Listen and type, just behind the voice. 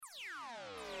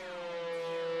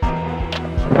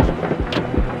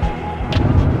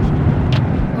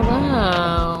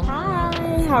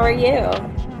are you?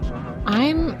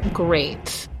 I'm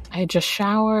great. I just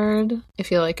showered. I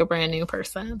feel like a brand new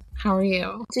person. How are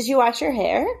you? Did you wash your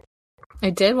hair?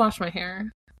 I did wash my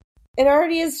hair. It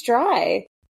already is dry.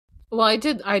 Well, I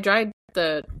did. I dried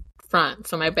the front,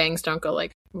 so my bangs don't go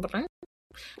like... Oh, but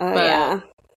yeah.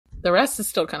 the rest is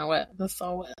still kind of wet. That's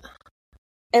all wet.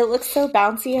 It looks so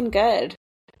bouncy and good.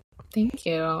 Thank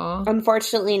you.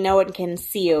 Unfortunately, no one can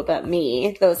see you but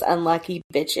me, those unlucky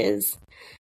bitches.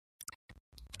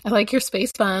 I like your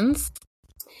space buns.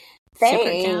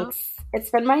 Thanks. It's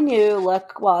been my new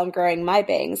look while I'm growing my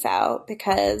bangs out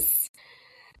because,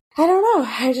 I don't know,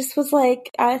 I just was like,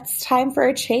 it's time for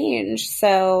a change.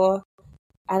 So,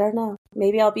 I don't know.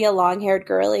 Maybe I'll be a long-haired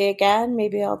girly again.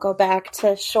 Maybe I'll go back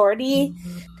to shorty.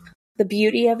 The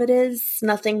beauty of it is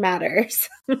nothing matters.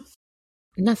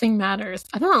 Nothing matters.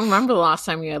 I don't remember the last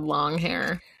time you had long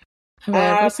hair. Have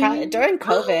I ever seen? During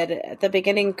COVID, at the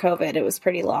beginning of COVID, it was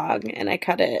pretty long, and I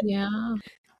cut it. Yeah.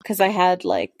 Because I had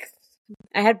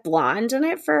blonde in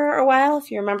it for a while. If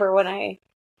you remember when I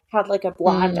had like a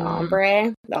blonde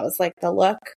ombre, that was like the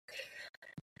look.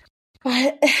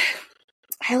 But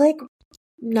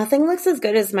nothing looks as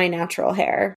good as my natural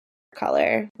hair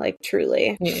color, like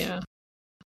truly. Yeah.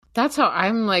 That's how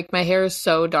I'm like, my hair is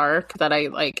so dark that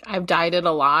I've dyed it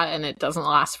a lot and it doesn't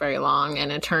last very long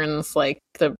and it turns like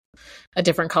a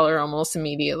different color almost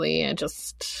immediately.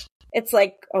 It's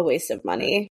like a waste of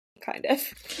money, kind of.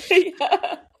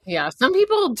 Yeah. Some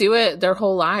people do it their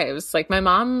whole lives. Like my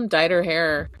mom dyed her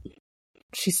hair.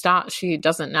 She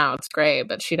doesn't now. It's gray,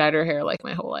 but she dyed her hair like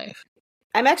my whole life.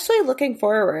 I'm actually looking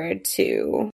forward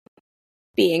to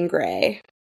being gray.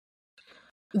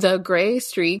 The gray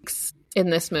streaks in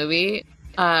this movie.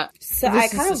 So I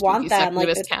kind of want them.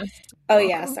 Welcome.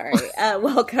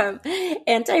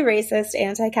 Anti-racist,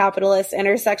 anti-capitalist,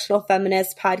 intersectional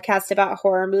feminist podcast about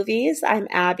horror movies. I'm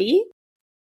Abby.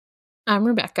 I'm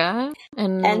Rebecca.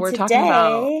 And we're today, talking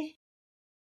about...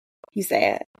 You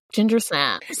say it. Ginger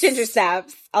snaps. Ginger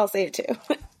snaps. I'll say it too.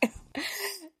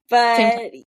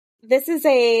 But this is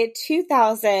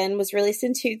was released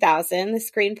in 2000. The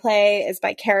screenplay is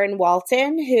by Karen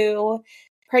Walton, who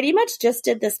pretty much just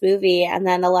did this movie and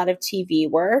then a lot of TV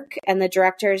work. And the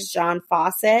director is John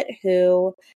Fawcett,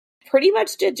 who pretty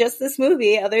much did just this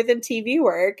movie other than TV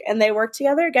work. And they worked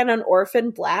together again on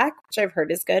Orphan Black, which I've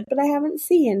heard is good, but I haven't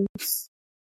seen.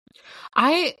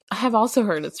 I have also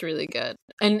heard it's really good.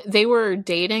 And they were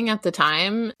dating at the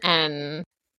time, and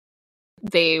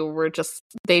they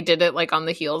did it like on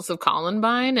the heels of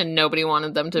Columbine, and nobody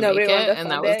wanted them to make it. And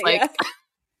that was like... Yeah.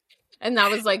 And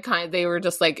that was like they were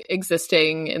just like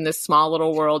existing in this small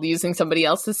little world using somebody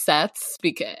else's sets,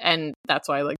 and that's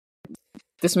why like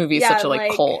this movie is such a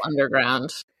like cult underground.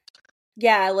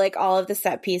 Yeah, like all of the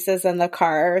set pieces and the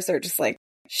cars are just like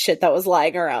shit that was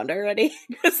lying around already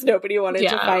because nobody wanted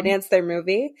to finance their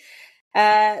movie.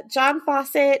 John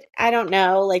Fawcett, I don't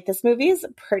know, like this movie is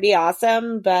pretty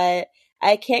awesome, but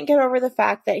I can't get over the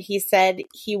fact that he said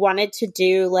he wanted to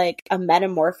do like a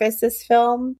metamorphosis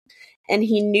film. And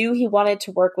he knew he wanted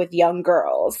to work with young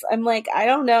girls. I'm like, I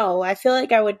don't know. I feel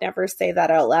like I would never say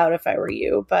that out loud if I were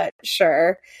you, but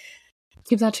sure.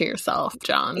 Keep that to yourself,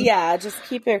 John. Yeah, just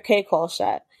keep your K-hole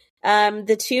shut.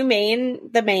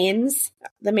 The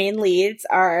main leads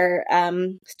are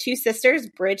two sisters,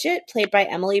 Bridget, played by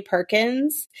Emily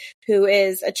Perkins, who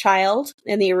is a child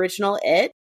in the original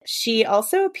It. She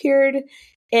also appeared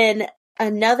in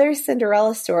another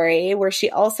Cinderella story where she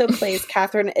also plays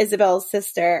Catherine Isabel's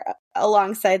sister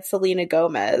alongside Selena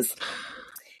Gomez.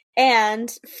 And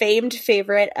famed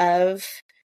favorite of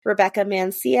Rebecca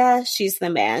Mancia, she's the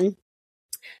man.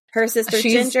 Her sister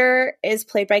Ginger is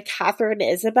played by Catherine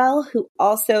Isabel, who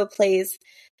also is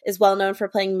well known for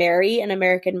playing Mary in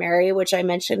American Mary, which I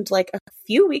mentioned like a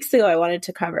few weeks ago I wanted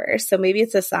to cover. So maybe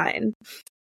it's a sign.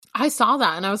 I saw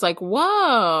that and I was like,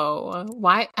 whoa,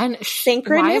 why? And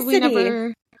synchronicity. Why have we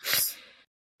never...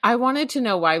 I wanted to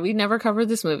know why we never covered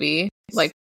this movie.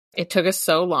 Like, it took us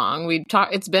so long.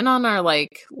 It's been on our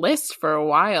like list for a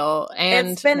while, and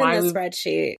it's been in the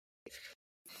spreadsheet.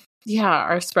 Yeah,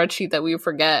 our spreadsheet that we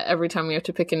forget every time we have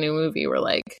to pick a new movie. We're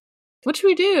like, what should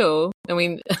we do? And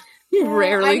we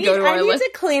rarely go to our list. I need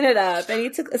to clean it up.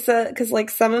 Because like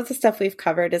some of the stuff we've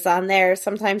covered is on there.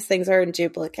 Sometimes things are in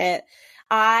duplicate.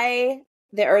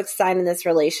 The earth sign in this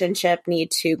relationship,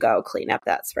 need to go clean up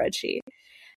that spreadsheet.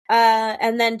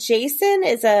 And then Jason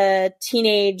is a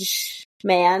teenage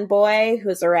boy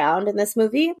who's around in this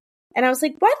movie. And I was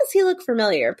like, why does he look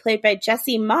familiar? Played by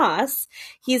Jesse Moss.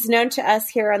 He's known to us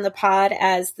here on the pod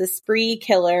as the spree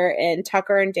killer in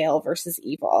Tucker and Dale versus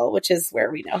Evil, which is where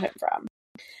we know him from.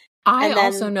 I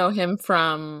also know him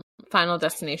from Final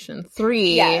Destination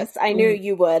 3. Yes, I knew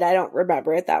you would. I don't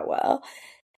remember it that well.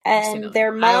 And their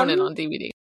I own it mom, on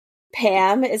DVD.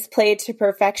 Pam, is played to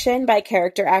perfection by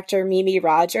character actor Mimi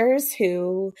Rogers,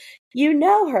 who you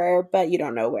know her, but you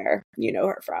don't know where you know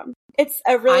her from. It's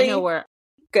a really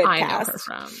good cast. I know her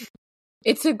from.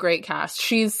 It's a great cast.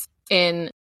 She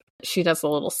does a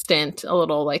little stint, a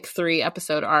little like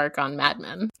 3-episode arc on Mad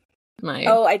Men.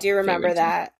 I do remember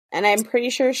that. And I'm pretty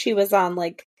sure she was on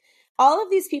like, all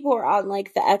of these people were on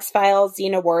like the X-Files,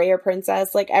 Xena Warrior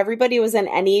Princess. Like everybody was in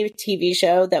any TV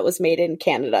show that was made in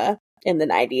Canada in the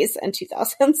 90s and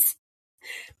 2000s.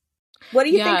 What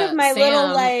do you think of my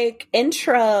little like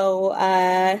intro,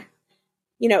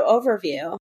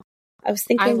 overview? I was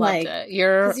thinking I loved it.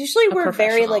 Because usually we're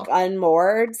very like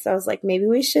unmoored, so I was like, maybe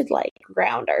we should like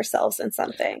ground ourselves in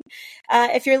something.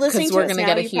 If you're listening to us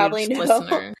now, you probably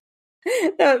know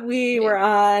that we were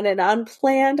on an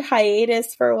unplanned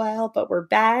hiatus for a while, but we're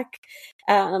back.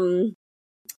 And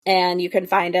you can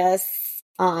find us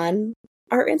on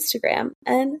our Instagram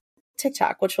and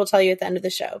TikTok, which we'll tell you at the end of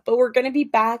the show. But we're going to be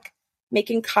back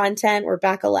making content. We're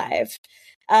back alive.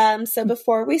 So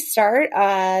before we start,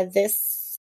 this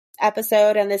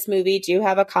episode and this movie do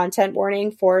have a content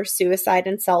warning for suicide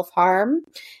and self-harm.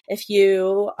 If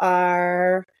you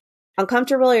are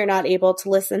uncomfortable, you're not able to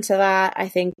listen to that, I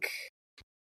think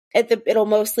it'll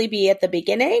mostly be at the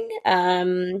beginning.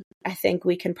 I think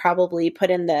we can probably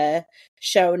put in the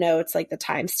show notes like the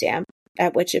timestamp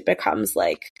at which it becomes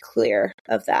like clear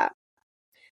of that.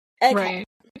 Okay. Right.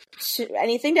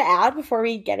 Anything to add before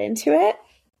we get into it?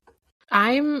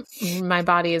 My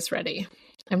body is ready.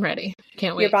 I'm ready.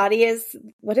 Can't wait. Your body is,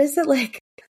 what is it like?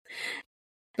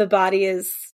 The body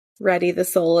is ready. The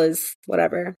soul is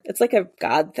whatever. It's like a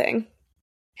God thing.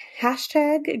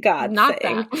 Hashtag God Not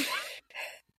thing. That.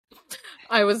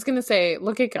 I was going to say,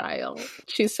 look at Kyle.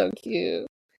 She's so cute.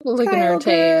 Look at her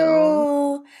tail.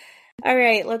 Girl. All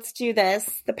right, let's do this.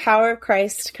 The power of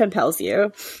Christ compels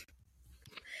you.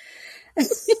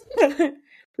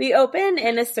 We open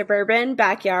in a suburban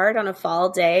backyard on a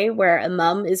fall day where a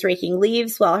mom is raking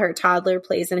leaves while her toddler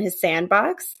plays in his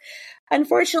sandbox.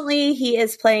 Unfortunately, he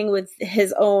is playing with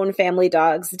his own family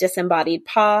dog's disembodied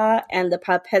paw, and the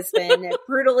pup has been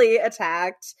brutally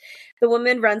attacked. The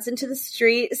woman runs into the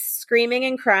street screaming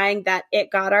and crying that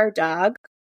it got our dog.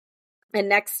 And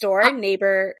next door,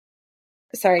 neighbor...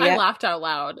 Sorry, I laughed out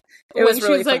loud. It was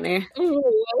really funny. Like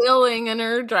wailing in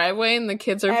her driveway, and the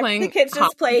kids are playing. The kids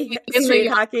just play street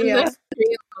hockey. Yeah.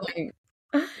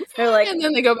 They're like, and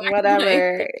then they go back.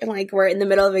 Whatever. Like we're in the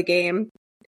middle of a game.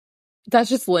 That's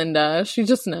just Linda. She's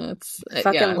just nuts.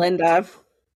 Fucking Linda.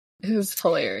 It was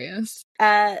hilarious.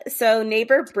 So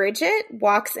neighbor Bridget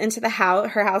walks into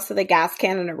her house with a gas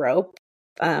can and a rope.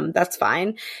 That's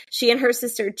fine. She and her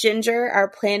sister Ginger are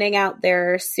planning out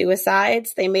their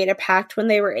suicides. They made a pact when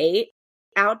they were 8,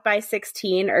 out by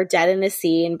 16, or dead in a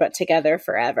scene, but together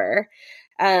forever.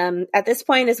 At this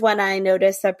point is when I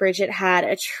noticed that Bridget had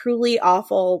a truly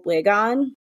awful wig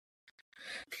on.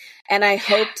 And I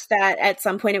hoped that at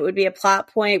some point it would be a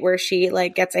plot point where she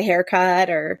like gets a haircut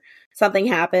or something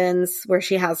happens where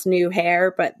she has new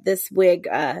hair, but this wig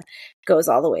goes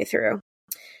all the way through.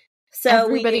 So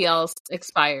everybody else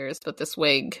expires, but this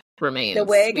wig remains. The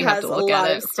wig we has have to look a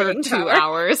lot at of it for 2 power.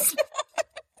 hours.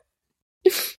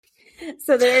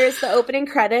 So there's the opening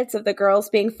credits of the girls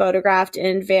being photographed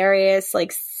in various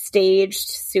like staged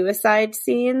suicide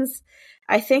scenes.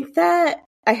 I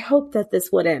hope that this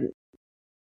wouldn't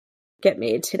get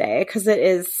made today because it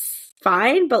is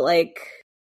fine, but like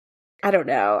I don't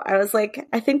know. I was like,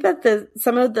 I think that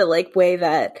some of the like way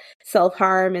that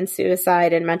self-harm and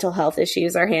suicide and mental health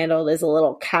issues are handled is a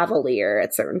little cavalier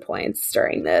at certain points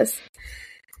during this.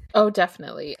 Oh,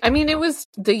 definitely. I mean,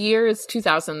 the year is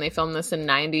 2000. They filmed this in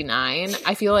 99.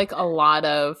 I feel like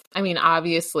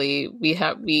obviously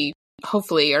we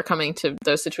hopefully are coming to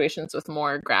those situations with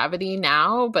more gravity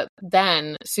now, but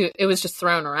then it was just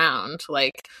thrown around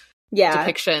like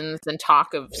depictions and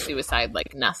talk of suicide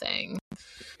like nothing.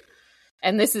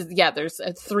 And this is, there's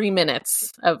 3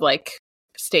 minutes of like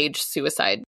staged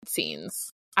suicide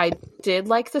scenes. I did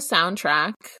like the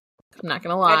soundtrack. I'm not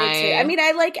going to lie. I did too. I mean,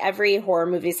 I like every horror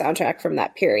movie soundtrack from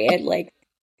that period. Like,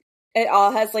 it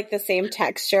all has like the same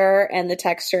texture, and the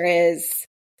texture is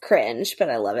cringe, but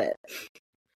I love it.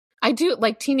 I do,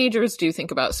 like, teenagers do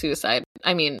think about suicide.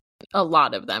 I mean, a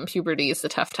lot of them. Puberty is a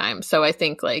tough time. So I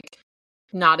think, like,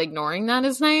 not ignoring that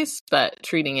is nice, but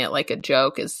treating it like a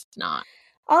joke is not.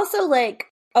 Also, like,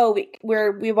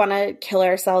 we want to kill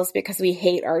ourselves because we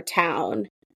hate our town.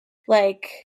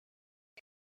 Like,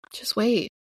 just wait.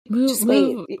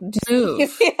 Move.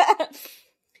 Yeah.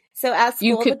 So at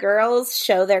school, the girls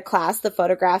show their class the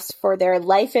photographs for their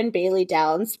Life in Bailey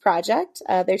Downs project.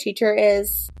 Their teacher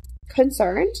is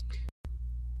concerned.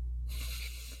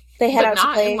 They head out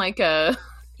to play. In like a...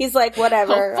 He's like,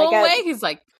 whatever. Full way. He's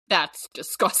like, that's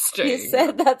disgusting. He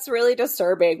said, that's really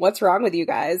disturbing. What's wrong with you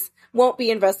guys? Won't be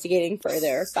investigating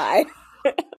further. Bye.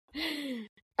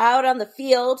 Out on the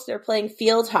field, they're playing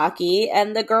field hockey,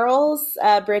 and the girls,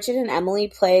 Bridget and Emily,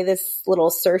 play this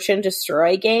little search and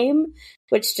destroy game,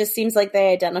 which just seems like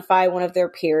they identify one of their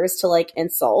peers to, like,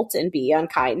 insult and be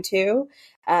unkind to.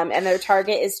 And their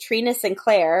target is Trina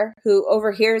Sinclair, who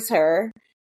overhears her,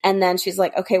 and then she's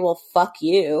like, okay, well, fuck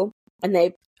you. And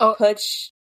they push...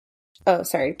 Oh,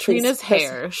 sorry. Trina's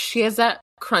hair. She has that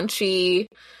crunchy,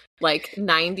 like,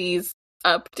 90s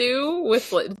updo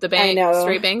with the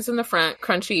straight bangs in the front,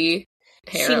 crunchy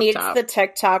hair. She needs top. The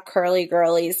TikTok curly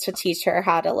girlies to teach her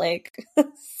how to, like,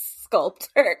 sculpt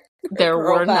her. There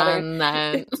were none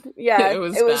that. Yeah, it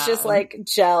was just, like,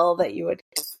 gel that you would...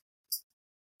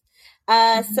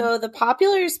 So the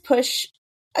Populars push...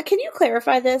 can you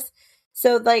clarify this?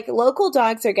 So, like, local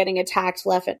dogs are getting attacked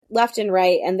left and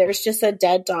right, and there's just a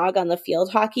dead dog on the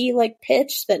field hockey, like,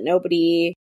 pitch that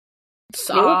nobody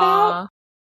knew about.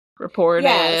 Reported.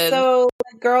 Yeah, so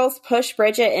the girls push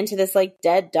Bridget into this, like,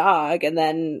 dead dog, and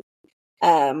then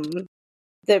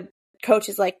the coach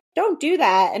is like, don't do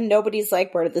that, and nobody's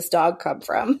like, where did this dog come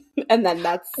from? And then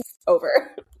that's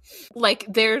over. Like,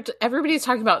 everybody's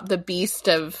talking about the beast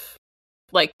of...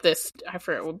 like this, I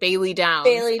forget, Bailey Downs.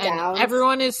 And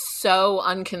everyone is so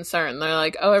unconcerned. They're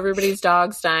like, oh, everybody's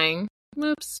dog's dying.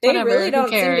 Oops, whatever. They really don't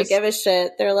Who cares? seem to give a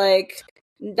shit. They're like,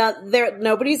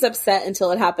 nobody's upset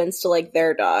until it happens to, like,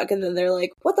 their dog. And then they're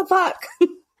like, what the fuck?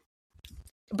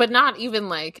 But not even,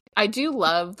 like, I do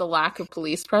love the lack of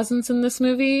police presence in this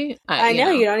movie. I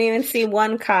know, you don't even see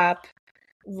one cop.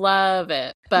 Love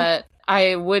it. But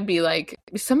I would be like,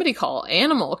 somebody call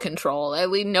animal control.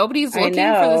 At least nobody's looking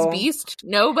for this beast.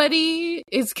 Nobody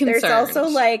is concerned. There's also,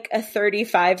 like, a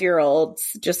 35-year-old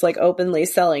just, like, openly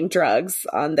selling drugs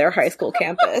on their high school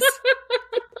campus.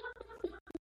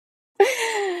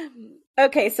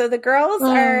 Okay, so the girls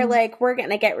are like, we're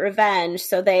gonna get revenge.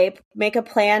 So they make a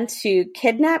plan to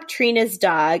kidnap Trina's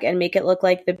dog and make it look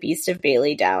like the Beast of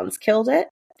Bailey Downs killed it.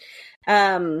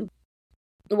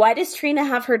 Why does Trina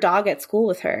have her dog at school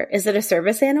with her? Is it a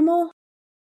service animal?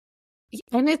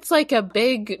 And it's like a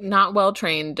big, not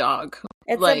well-trained dog.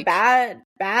 It's like, a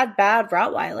bad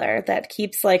Rottweiler that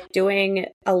keeps, like, doing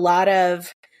a lot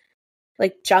of,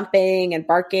 like, jumping and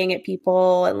barking at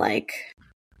people and, like...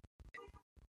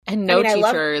 And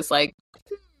teacher is like...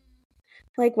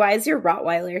 Like, why is your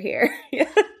Rottweiler here?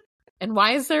 And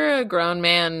why is there a grown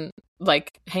man, like,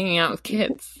 hanging out with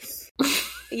kids?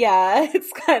 Yeah,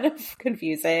 it's kind of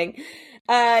confusing.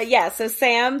 So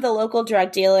Sam, the local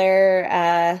drug dealer,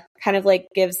 kind of, like,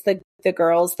 gives the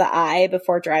girls the eye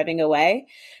before driving away.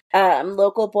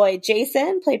 Local boy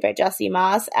Jason, played by Jesse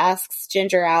Moss, asks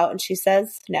Ginger out, and she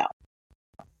says no.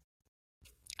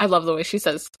 I love the way she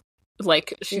says,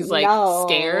 like, she's, like,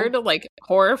 scared, like,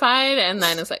 horrified, and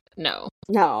then it's like, no.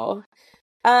 No.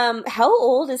 How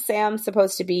old is Sam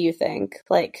supposed to be, you think?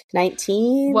 Like,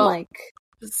 19? Well, like...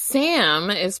 Sam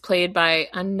is played by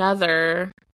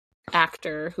another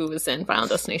actor who was in Final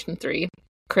Destination 3,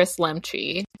 Chris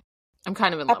Lemche. I'm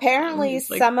kind of in love apparently with him.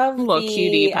 Like, some of little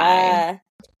cutie pie.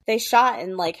 They shot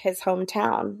in, like, his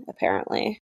hometown,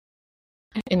 apparently.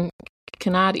 In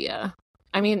Canada.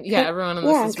 I mean, yeah, everyone in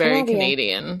this is very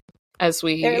Canadian. As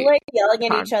they're, like, yelling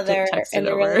at each other, and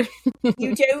they're like,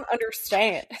 you don't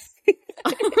understand.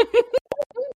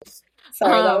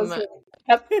 Sorry, that was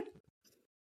really...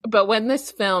 But when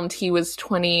this filmed, he was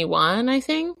 21, I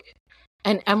think.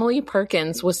 And Emily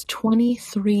Perkins was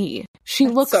 23. She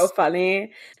looks so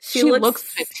funny. She looks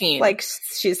 15. Like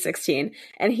she's 16.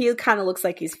 And he kind of looks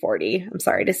like he's 40, I'm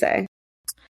sorry to say.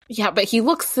 Yeah, but he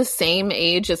looks the same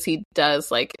age as he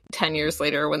does, like, 10 years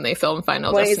later when they film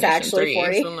Final Destination he's actually 3.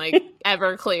 40. So, like,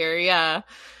 Everclear, yeah.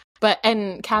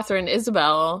 And Catherine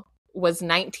Isabel was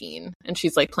 19, and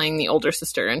she's, like, playing the older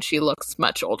sister, and she looks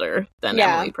much older than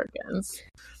Emily Perkins.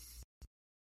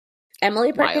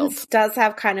 Emily Perkins does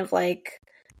have kind of, like,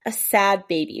 a sad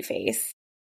baby face.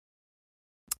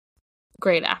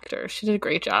 Great actor. She did a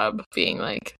great job being,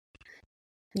 like,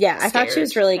 yeah, I thought she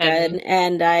was really good.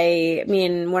 And I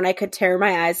mean, when I could tear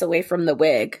my eyes away from the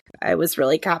wig, I was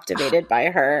really captivated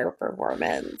by her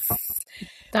performance.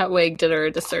 That wig did her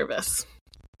a disservice.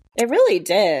 It really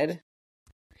did.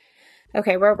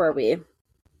 Okay, where were we?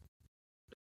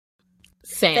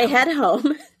 Sam. They head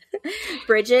home.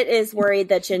 Bridget is worried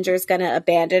that Ginger's going to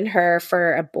abandon her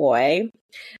for a boy.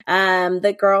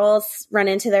 The girls run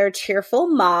into their cheerful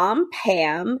mom,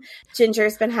 Pam.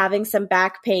 Ginger's been having some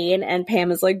back pain, and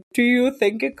Pam is like, do you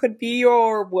think it could be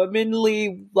your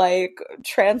womanly, like,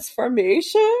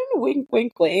 transformation? Wink,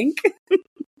 wink, wink.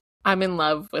 I'm in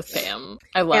love with Pam.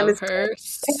 I love her.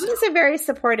 Pam is a very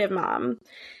supportive mom.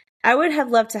 I would have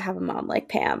loved to have a mom like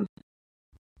Pam.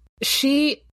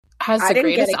 She has the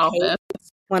greatest outfit.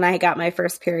 When I got my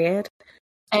first period.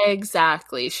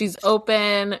 Exactly. She's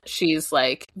open. She's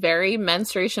like very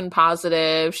menstruation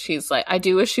positive. She's like, I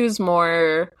do wish she was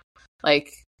more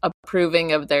like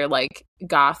approving of their like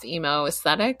goth emo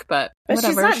aesthetic, but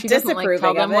whatever. She doesn't like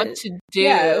tell them what to do.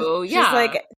 Yeah. She's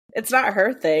like, it's not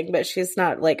her thing, but she's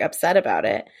not like upset about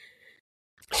it.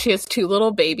 She has 2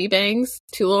 little baby bangs,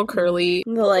 2 little curly,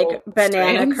 like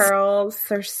banana strands. Curls.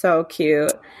 They're so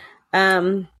cute.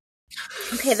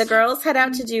 Okay, the girls head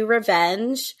out to do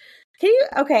revenge.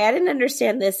 Okay, I didn't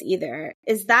understand this either.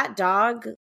 Is that dog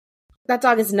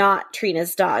is not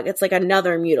Trina's dog. It's like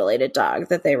another mutilated dog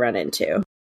that they run into.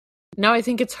 No, I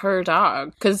think it's her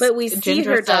dog. But we see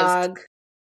her dog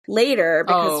later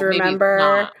because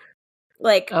remember,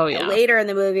 later in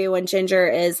the movie when Ginger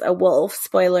is a wolf,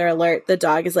 spoiler alert, the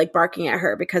dog is like barking at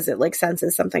her because it like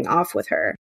senses something off with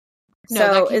her. No,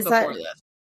 so that came before this.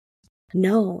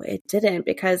 No, it didn't,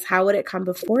 because how would it come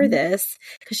before this?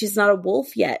 Because she's not a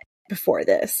wolf yet before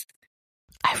this.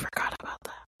 I forgot about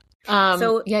that.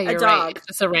 So yeah, you're right. It's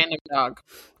just a random dog.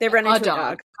 They run into a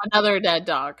dog. Another dead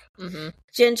dog. Mm-hmm.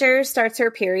 Ginger starts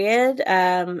her period,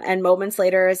 and moments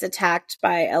later is attacked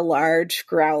by a large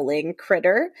growling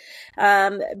critter.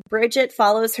 Bridget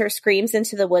follows her screams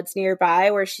into the woods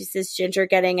nearby, where she sees Ginger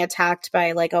getting attacked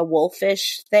by like a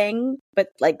wolfish thing, but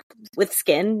like with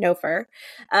skin, no fur.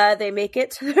 They make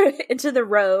it into the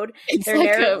road. They're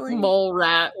like a mole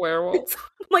rat werewolf.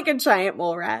 Like a giant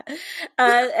mole rat.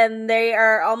 And they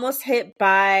are almost hit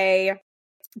by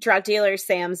drug dealer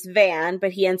Sam's van,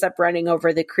 but he ends up running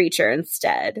over the creature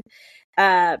instead.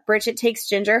 Bridget takes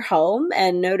Ginger home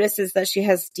and notices that she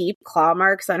has deep claw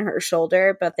marks on her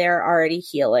shoulder, but they're already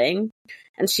healing.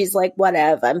 And she's like,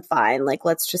 whatever, I'm fine. Like,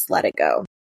 let's just let it go.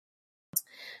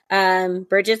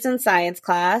 Bridget's in science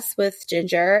class with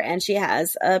Ginger, and she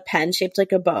has a pen shaped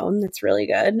like a bone that's really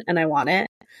good, and I want it.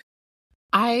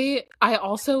 I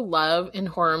also love in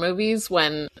horror movies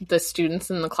when the students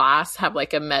in the class have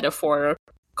like a metaphorical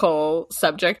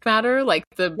subject matter, like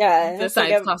the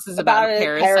science class is about a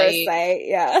parasite.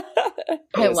 Yeah.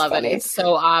 I love it. It's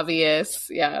so obvious.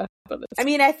 Yeah. I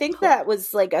mean, I think that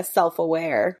was like a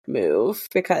self-aware move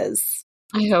because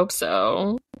I hope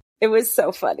so. It was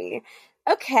so funny.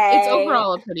 Okay. It's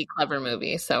overall a pretty clever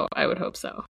movie, so I would hope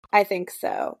so. I think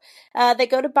so. They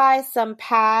go to buy some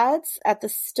pads at the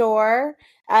store.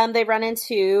 They run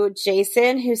into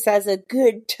Jason, who says a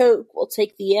good toke will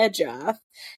take the edge off.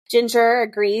 Ginger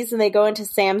agrees, and they go into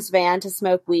Sam's van to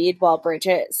smoke weed while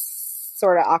Bridget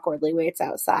sort of awkwardly waits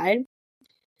outside.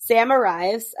 Sam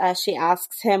arrives. She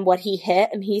asks him what he hit,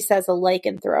 and he says a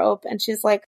lycanthrope. And she's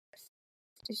like,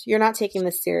 you're not taking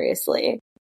this seriously.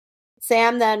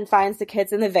 Sam then finds the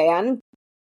kids in the van,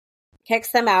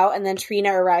 kicks them out, and then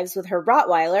Trina arrives with her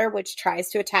Rottweiler, which tries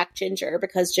to attack Ginger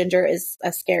because Ginger is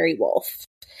a scary wolf.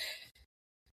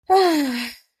 Also,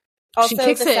 she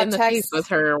kicks it in the face with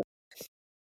her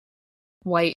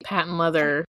white patent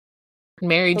leather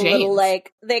Mary Jane. Little,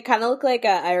 like, they kind of look like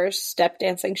Irish step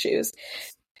dancing shoes.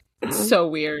 So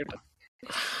weird.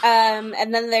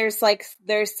 And then there's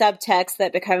subtext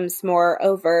that becomes more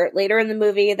overt later in the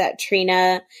movie that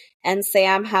Trina and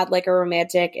Sam had like a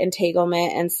romantic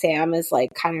entanglement, and Sam is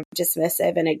like kind of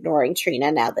dismissive and ignoring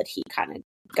Trina now that he kind of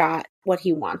got what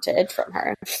he wanted from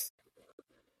her.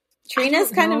 Trina's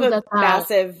kind of a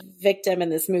massive victim in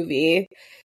this movie.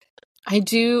 I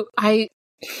don't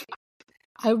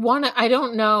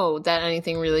know that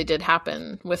anything really did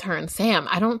happen with her and Sam.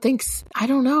 I don't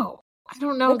know.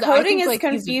 The coding is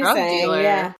confusing.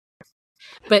 Yeah.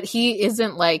 But he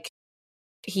isn't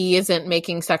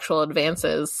making sexual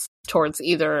advances towards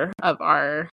either of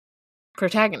our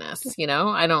protagonists, you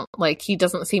know? He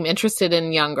doesn't seem interested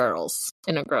in young girls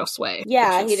in a gross way.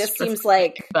 Yeah, he just seems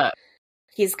like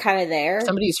he's kind of there.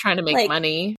 Somebody's trying to make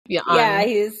money. Yeah,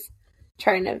 he's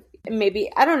trying to, maybe,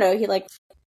 I don't know, he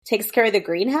takes care of the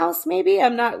greenhouse, maybe?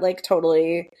 I'm not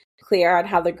totally clear on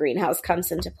how the greenhouse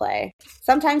comes into play.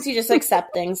 Sometimes you just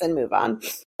accept things and move on.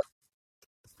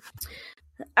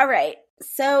 All right.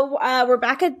 So we're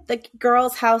back at the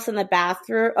girl's house in the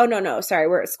bathroom. Oh, no. Sorry.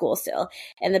 We're at school still.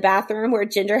 In the bathroom where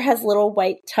Ginger has little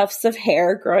white tufts of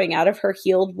hair growing out of her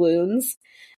healed wounds.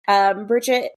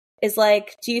 Bridget is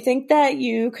like, do you think that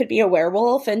you could be a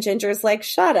werewolf? And Ginger's like,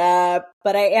 shut up,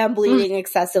 but I am bleeding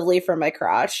excessively from my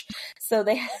crotch. So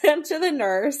they head him to the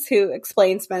nurse, who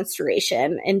explains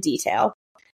menstruation in detail.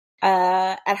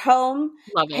 At home,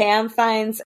 Love it. Pam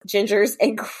finds Ginger's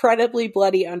incredibly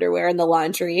bloody underwear in the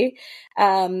laundry,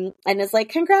 and is like,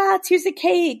 congrats, here's a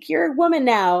cake, you're a woman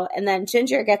now. And then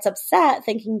Ginger gets upset,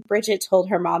 thinking Bridget told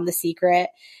her mom the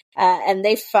secret, and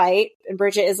they fight, and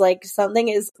Bridget is like, something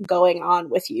is going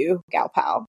on with you, gal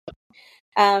pal.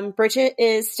 Bridget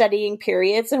is studying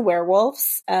periods and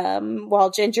werewolves,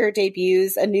 while Ginger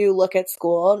debuts a new look at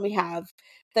school, and we have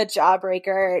the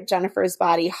jawbreaker Jennifer's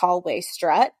Body hallway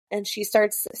strut, and she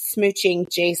starts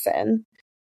smooching Jason.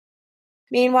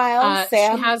 Meanwhile,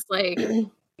 Sam, she has like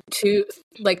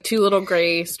two little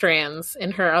gray strands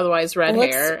in her otherwise red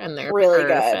hair, and they're really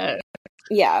perfect.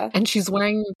 Good. Yeah, and she's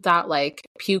wearing that like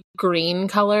puke green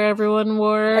color everyone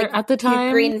wore like at the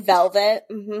time. Green velvet.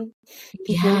 Mm-hmm.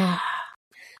 Yeah,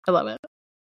 I love it.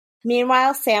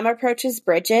 Meanwhile, Sam approaches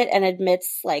Bridget and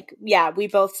admits, like, yeah, we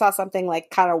both saw something, like,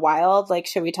 kind of wild. Like,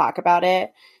 should we talk about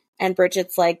it? And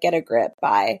Bridget's like, get a grip,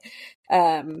 bye.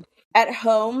 At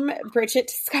home, Bridget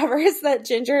discovers that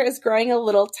Ginger is growing a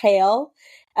little tail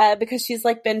because she's,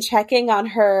 like, been checking on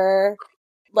her,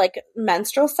 like,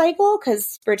 menstrual cycle,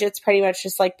 because Bridget's pretty much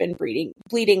just, like, been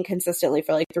bleeding consistently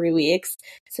for, like, 3 weeks.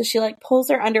 So she, like, pulls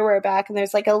her underwear back, and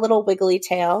there's, like, a little wiggly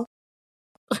tail.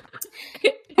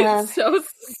 It's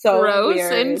so gross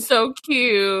weird. And so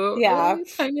cute. Yeah.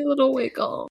 Tiny little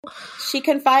wiggle. She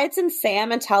confides in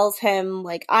Sam and tells him,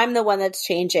 like, I'm the one that's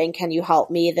changing. Can you help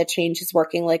me? The change is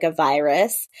working like a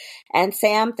virus. And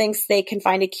Sam thinks they can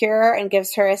find a cure and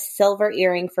gives her a silver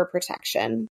earring for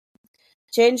protection.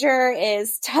 Ginger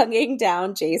is tonguing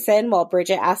down Jason while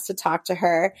Bridget asks to talk to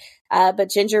her, but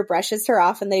Ginger brushes her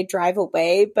off and they drive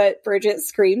away, but Bridget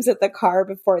screams at the car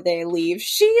before they leave,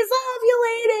 she's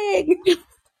ovulating!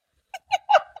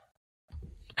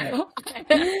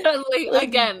 like,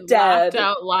 again, laughed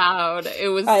out loud. It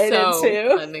was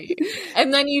so funny.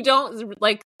 And then you don't,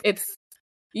 like,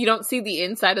 you don't see the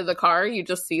inside of the car, you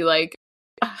just see, like,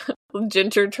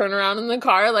 Ginger turn around in the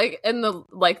car, like, and the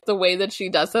way that she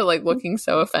does it, like, looking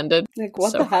so offended. Like,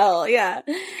 what the hell? Yeah.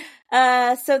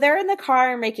 So they're in the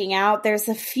car making out. There's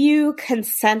a few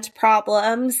consent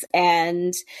problems,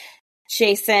 and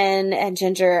Jason and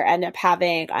Ginger end up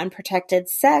having unprotected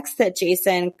sex that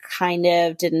Jason kind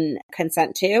of didn't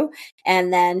consent to.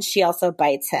 And then she also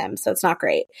bites him. So it's not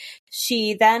great.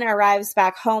 She then arrives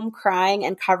back home crying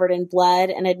and covered in blood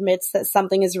and admits that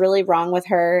something is really wrong with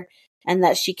her and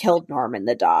that she killed Norman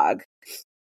the dog.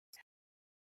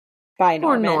 Bye,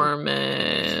 Norman. Poor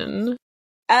Norman.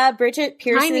 Bridget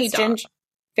pierces Ginger.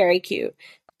 Very cute.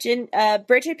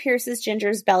 Bridget pierces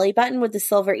Ginger's belly button with the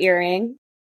silver earring.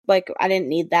 Like, I didn't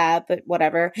need that, but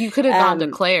whatever. You could have gone to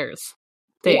Claire's.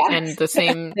 And the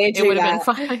same, it would have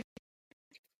been fine.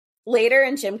 Later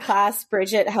in gym class,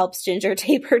 Bridget helps Ginger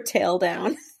tape her tail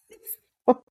down.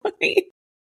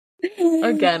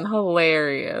 Again,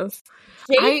 hilarious.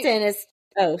 Jason is...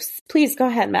 Oh, please go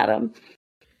ahead, madam.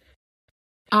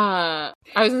 I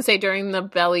was going to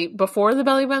say, before the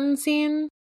belly button scene,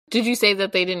 did you say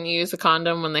that they didn't use a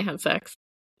condom when they had sex?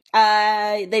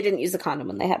 They didn't use a condom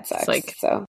when they had sex. It's like,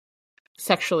 so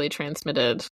sexually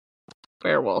transmitted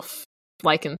werewolf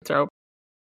lycanthropy.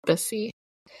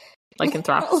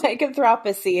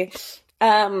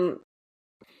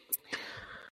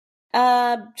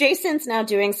 Jason's now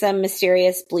doing some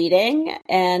mysterious bleeding,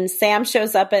 and Sam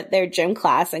shows up at their gym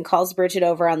class and calls Bridget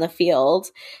over on the field,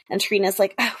 and Trina's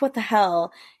like, what the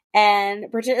hell?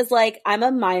 And Bridget is like, I'm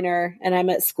a minor and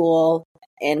I'm at school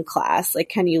in class. Like,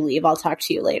 can you leave? I'll talk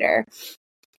to you later.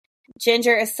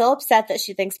 Ginger is still upset that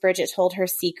she thinks Bridget told her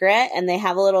secret, and they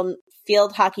have a little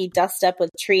field hockey dust up with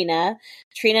Trina.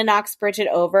 Trina knocks Bridget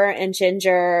over, and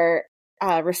Ginger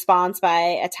responds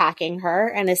by attacking her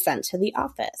and is sent to the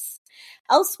office.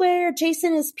 Elsewhere,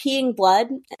 Jason is peeing blood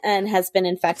and has been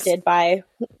infected by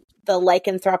the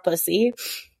lycanthropy.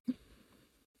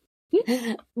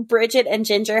 Bridget and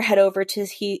Ginger head over to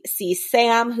see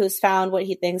Sam, who's found what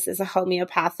he thinks is a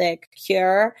homeopathic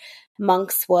cure,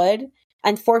 monk's wood.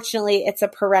 Unfortunately, it's a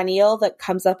perennial that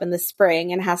comes up in the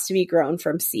spring and has to be grown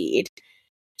from seed.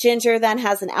 Ginger then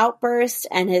has an outburst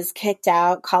and is kicked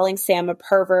out, calling Sam a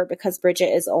pervert because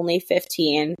Bridget is only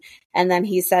 15, and then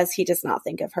he says he does not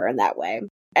think of her in that way.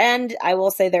 And I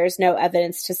will say there's no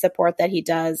evidence to support that he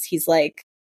does. He's, like,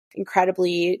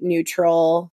 incredibly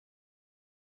neutral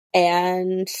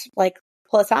and, like,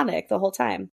 platonic the whole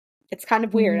time. It's kind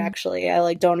of weird, actually. I,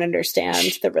 like, don't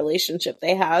understand the relationship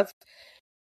they have.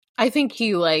 I think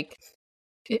he, like,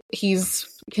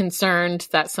 he's concerned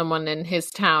that someone in his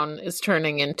town is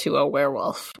turning into a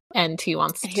werewolf, and he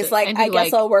wants He's to. like, And he, I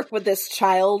guess I'll work with this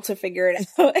child to figure it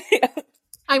out.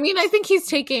 I mean, I think he's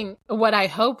taking what I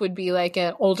hope would be like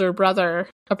an older brother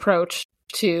approach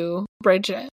to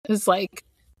Bridget. Is like,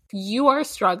 you are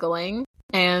struggling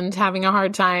and having a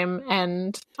hard time,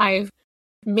 and I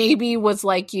maybe was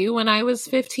like you when I was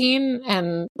 15,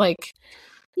 and like,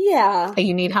 yeah,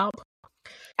 you need help.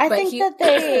 I think that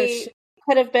they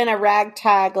could have been a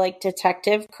ragtag like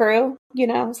detective crew,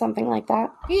 something like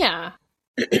that. Yeah.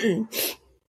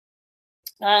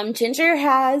 Ginger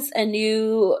has a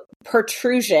new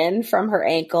protrusion from her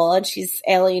ankle, and she's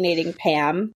alienating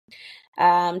Pam.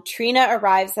 Trina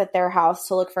arrives at their house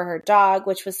to look for her dog,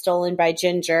 which was stolen by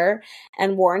Ginger,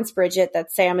 and warns Bridget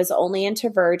that Sam is only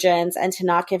into virgins and to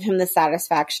not give him the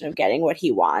satisfaction of getting what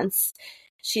he wants.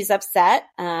 She's upset,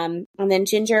 and then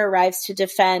Ginger arrives to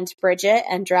defend Bridget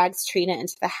and drags Trina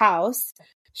into the house.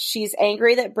 She's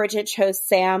angry that Bridget chose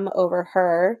Sam over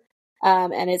her,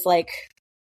 and is like,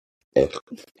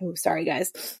 oh, sorry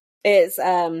guys, is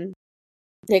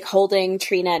like holding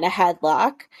Trina in a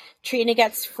headlock. Trina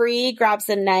gets free, grabs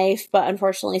a knife, but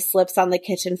unfortunately slips on the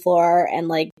kitchen floor and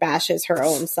like bashes her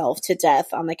own self to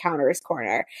death on the counter's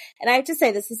corner. And I have to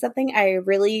say, this is something I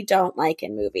really don't like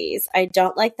in movies. I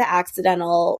don't like the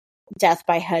accidental death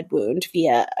by head wound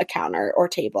via a counter or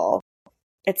table.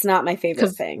 It's not my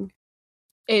favorite thing.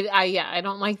 I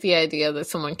don't like the idea that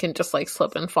someone can just like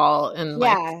slip and fall and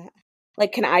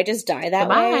like, can I just die that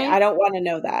way? I don't want to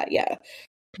know that. Yeah.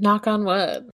 Knock on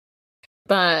wood.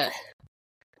 But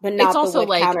not it's the also wood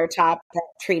like countertop that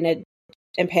Trina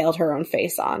impaled her own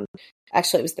face on.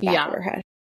 Actually, it was the back of her head.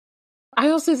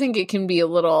 I also think it can be a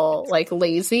little like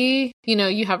lazy.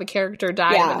 You have a character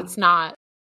die, but it's not,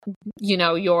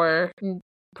 your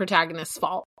protagonist's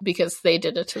fault because they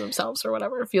did it to themselves or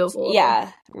whatever. It feels a little.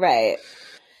 Yeah, right.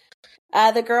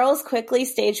 The girls quickly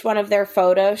staged one of their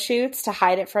photo shoots to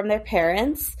hide it from their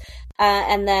parents.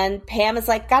 And then Pam is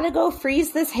like, gotta go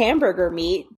freeze this hamburger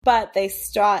meat. But they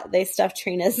stuffed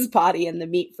Trina's body in the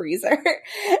meat freezer.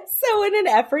 So in an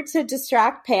effort to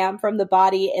distract Pam from the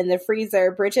body in the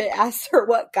freezer, Bridget asks her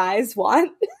what guys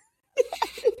want.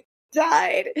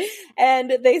 Died.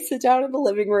 And they sit down in the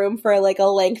living room for like a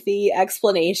lengthy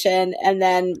explanation. And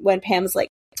then when Pam's like,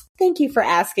 thank you for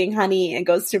asking, honey, and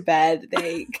goes to bed,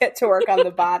 they get to work on the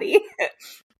body.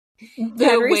 The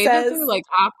Henry way says, that they're like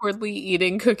awkwardly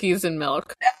eating cookies and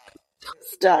milk.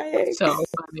 It's dying. So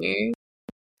funny.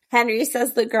 Henry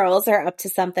says the girls are up to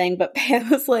something, but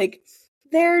Pam is like,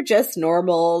 they're just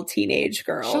normal teenage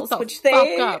girls. Shut the which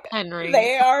fuck up, Henry.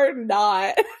 They are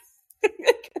not.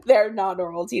 They're not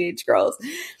normal teenage girls.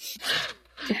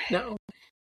 No.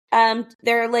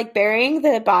 They're like burying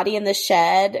the body in the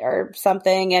shed or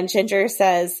something, and Ginger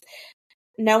says,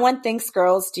 no one thinks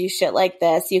girls do shit like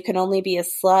this. You can only be a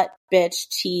slut, bitch,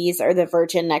 tease, or the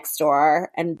virgin next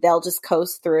door, and they'll just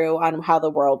coast through on how the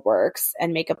world works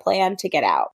and make a plan to get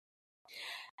out.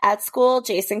 At school,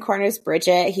 Jason corners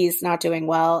Bridget. He's not doing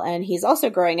well, and he's also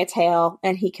growing a tail,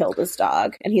 and he killed his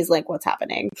dog. And he's like, what's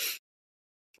happening?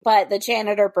 But the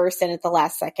janitor burst in at the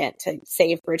last second to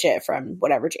save Bridget from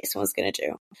whatever Jason was going to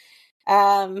do.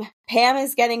 Pam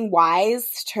is getting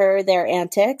wise to their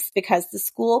antics because the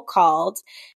school called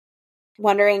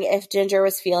wondering if Ginger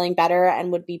was feeling better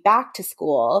and would be back to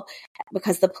school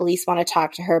because the police want to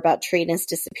talk to her about Trina's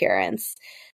disappearance.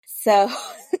 So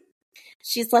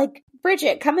she's like,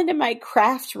 Bridget, come into my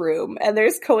craft room. And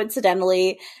there's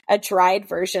coincidentally a dried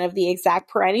version of the exact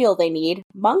perennial they need,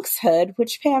 monk's hood,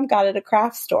 which Pam got at a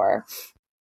craft store.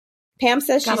 Pam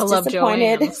says she's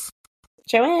disappointed.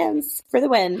 Joanne's for the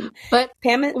win. But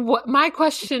Pam, my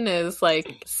question is,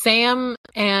 like, Sam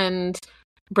and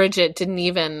Bridget didn't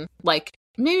even, like,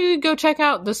 maybe go check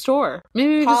out the store.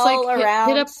 Maybe just, like,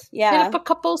 hit up a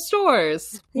couple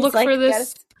stores. Look for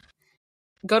this.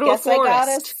 Go to a forest. I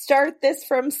gotta start this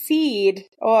from seed.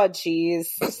 Oh, jeez.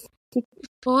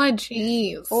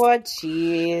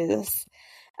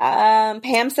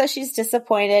 Pam says she's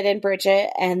disappointed in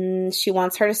Bridget and she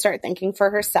wants her to start thinking for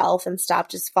herself and stop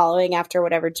just following after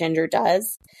whatever Ginger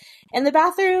does. In the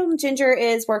bathroom, Ginger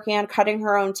is working on cutting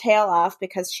her own tail off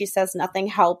because she says nothing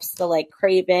helps the like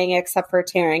craving except for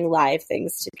tearing live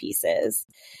things to pieces.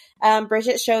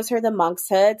 Bridget shows her the monk's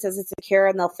hood, says it's secure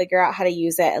and they'll figure out how to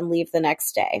use it and leave the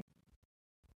next day.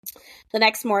 The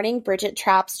next morning, Bridget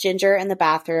traps Ginger in the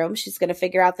bathroom. She's going to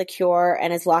figure out the cure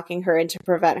and is locking her in to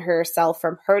prevent herself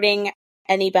from hurting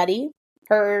anybody,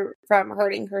 from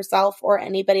hurting herself or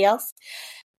anybody else.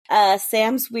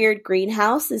 Sam's weird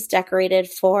greenhouse is decorated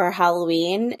for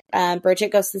Halloween.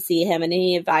 Bridget goes to see him, and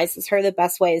he advises her the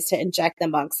best way is to inject the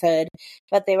monk's hood,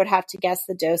 but they would have to guess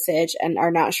the dosage and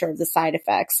are not sure of the side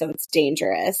effects, so it's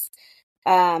dangerous.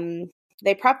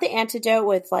 They prep the antidote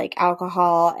with like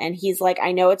alcohol, and he's like,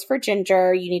 I know it's for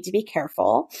Ginger. You need to be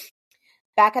careful.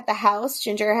 Back at the house,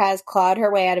 Ginger has clawed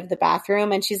her way out of the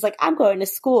bathroom, and she's like, I'm going to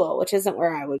school, which isn't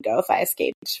where I would go if I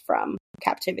escaped from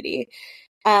captivity.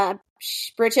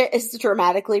 Bridget is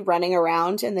dramatically running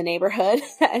around in the neighborhood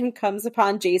and comes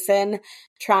upon Jason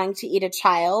trying to eat a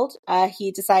child.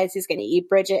 He decides he's going to eat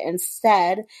Bridget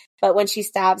instead, but when she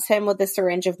stabs him with a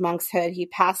syringe of monk's hood, he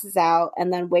passes out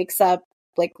and then wakes up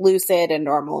like lucid and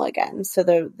normal again. So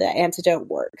the antidote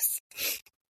works.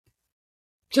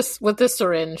 Just with the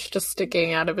syringe just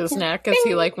sticking out of his neck as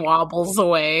he like wobbles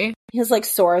away. He has like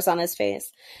sores on his face.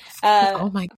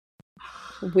 Oh my.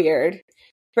 Weird.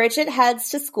 Bridget heads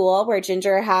to school where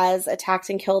Ginger has attacked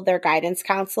and killed their guidance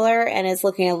counselor and is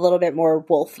looking a little bit more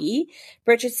wolfy.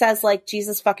 Bridget says, like,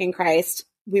 Jesus fucking Christ,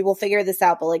 we will figure this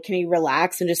out, but like, can you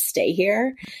relax and just stay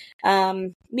here?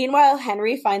 Meanwhile,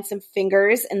 Henry finds some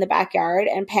fingers in the backyard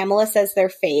and Pamela says they're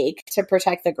fake to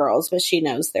protect the girls, but she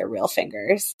knows they're real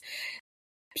fingers.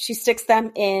 She sticks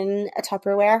them in a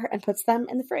Tupperware and puts them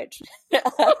in the fridge.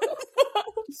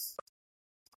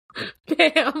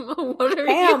 Pam, what are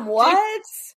Pam, you what?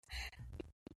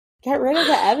 Get rid of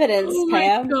the evidence, oh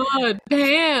Pam. Oh my god,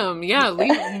 Pam.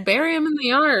 Yeah, bury him in the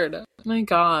yard. Oh my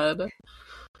god.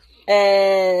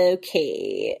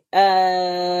 Okay.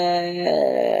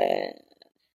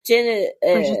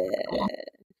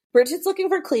 Bridget's looking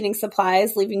for cleaning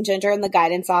supplies, leaving Ginger in the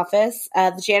guidance office.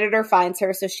 The janitor finds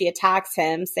her, so she attacks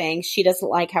him, saying she doesn't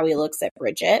like how he looks at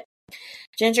Bridget.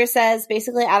 Ginger says,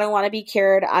 basically, I don't want to be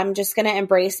cured. I'm just going to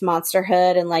embrace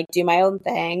monsterhood and, like, do my own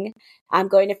thing. I'm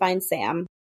going to find Sam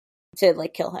to,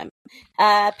 like, kill him.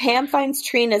 Pam finds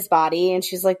Trina's body, and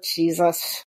she's like,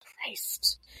 Jesus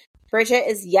Christ. Bridget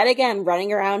is yet again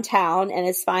running around town and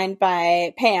is found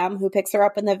by Pam, who picks her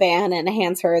up in the van and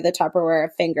hands her the Tupperware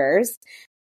of fingers.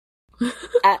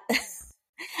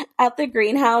 At the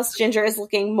greenhouse, Ginger is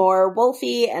looking more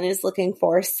wolfy and is looking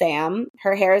for Sam.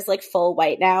 Her hair is like full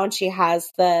white now, and she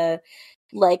has the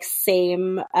like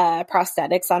same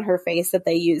prosthetics on her face that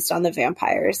they used on the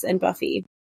vampires in Buffy.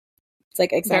 It's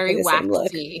like exactly very the same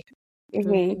look.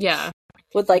 Mm-hmm. Yeah,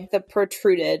 with like the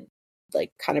protruded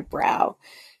like kind of brow.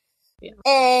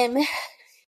 Yeah.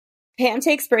 Pam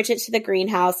takes Bridget to the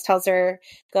greenhouse, tells her,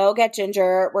 go get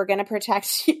Ginger. We're going to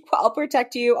protect you. I'll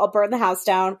protect you. I'll burn the house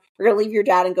down. We're going to leave your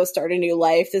dad and go start a new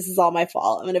life. This is all my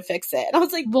fault. I'm going to fix it. And I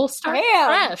was like, we'll start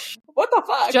Pam, fresh. What the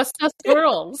fuck? Just us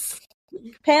girls.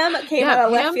 Pam came out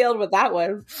of left field with that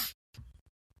one.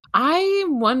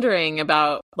 I'm wondering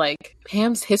about, like,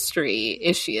 Pam's history.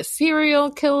 Is she a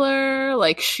serial killer?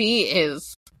 Like,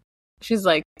 she's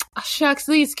like, oh, shucks,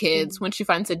 these kids, when she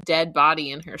finds a dead body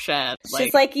in her shed.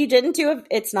 She's like, you didn't do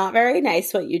it's not very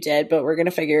nice what you did, but we're going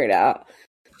to figure it out.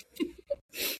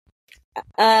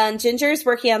 Ginger's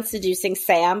working on seducing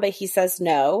Sam, but he says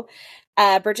no.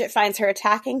 Bridget finds her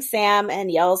attacking Sam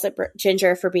and yells at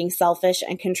Ginger for being selfish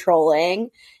and controlling.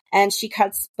 And she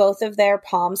cuts both of their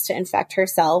palms to infect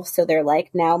herself. So they're like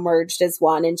now merged as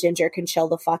one and Ginger can chill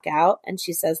the fuck out. And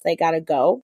she says they gotta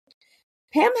go.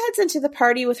 Pam heads into the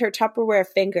party with her Tupperware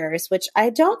fingers, which I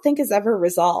don't think is ever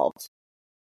resolved.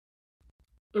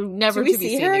 Never Do we to be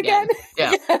see seen her again.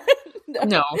 Yeah.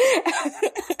 No.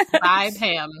 Bye,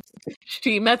 Pam.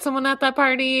 She met someone at that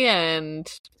party and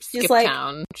skipped like,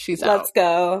 town. She's let's out.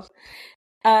 Go.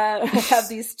 I have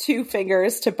these 2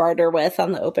 fingers to barter with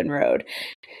on the open road.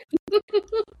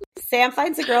 Sam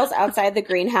finds the girls outside the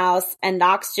greenhouse and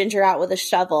knocks Ginger out with a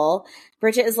shovel.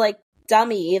 Bridget is like,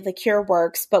 dummy, the cure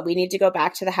works, but we need to go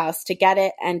back to the house to get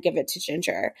it and give it to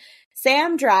Ginger.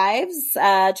 Sam drives.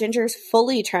 Ginger's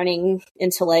fully turning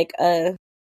into like a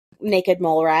naked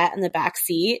mole rat in the back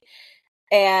seat.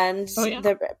 And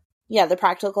the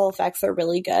practical effects are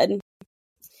really good.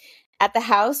 At the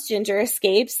house, Ginger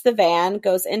escapes the van,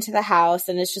 goes into the house,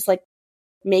 and is just like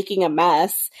making a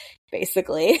mess,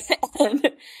 basically. And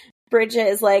Bridget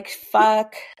is like,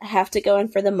 fuck, I have to go in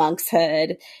for the monk's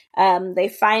hood. They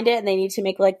find it and they need to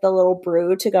make like the little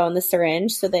brew to go in the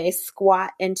syringe. So they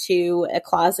squat into a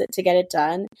closet to get it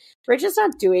done. Bridget's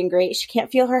not doing great. She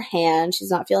can't feel her hand. She's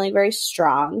not feeling very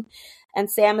strong. And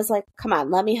Sam is like, come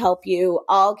on, let me help you.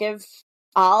 I'll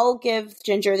give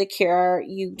Ginger the cure.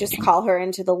 You just call her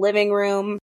into the living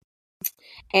room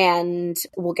and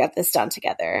we'll get this done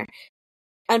together.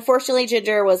 Unfortunately,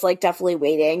 Ginger was like definitely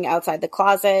waiting outside the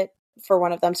closet. for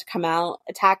one of them to come out,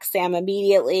 attacks Sam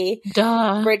immediately.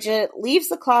 Duh. Bridget leaves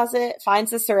the closet,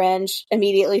 finds a syringe,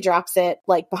 immediately drops it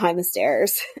like behind the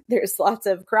stairs. There's lots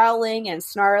of growling and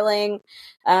snarling.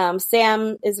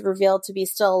 Sam is revealed to be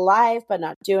still alive, but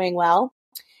not doing well.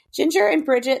 Ginger and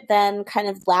Bridget then kind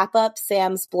of lap up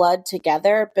Sam's blood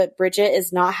together, but Bridget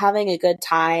is not having a good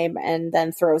time and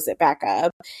then throws it back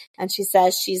up. And she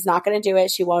says she's not going to do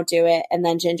it. She won't do it. And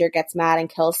then Ginger gets mad and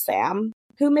kills Sam,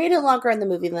 who made it longer in the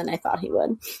movie than I thought he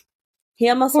would. He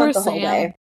almost went the whole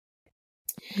way.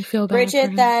 I feel bad.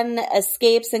 Bridget then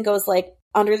escapes and goes like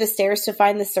under the stairs to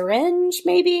find the syringe,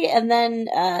 maybe. And then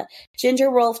Ginger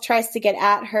Wolf tries to get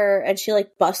at her and she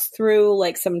like busts through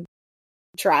like some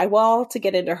drywall to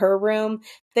get into her room.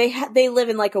 They live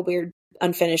in like a weird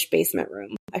unfinished basement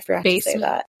room. I forgot to say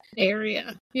that.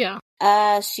 Area. Yeah.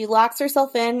 She locks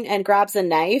herself in and grabs a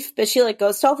knife, but she like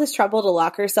goes to all this trouble to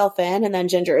lock herself in, and then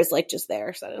Ginger is like just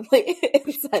there suddenly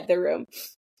inside the room.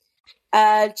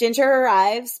 Ginger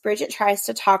arrives. Bridget tries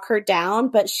to talk her down,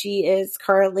 but she is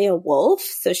currently a wolf,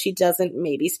 so she doesn't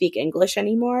maybe speak English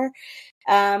anymore.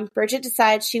 Bridget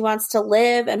decides she wants to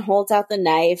live and holds out the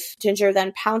knife. Ginger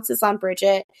then pounces on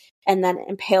Bridget and then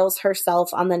impales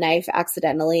herself on the knife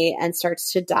accidentally and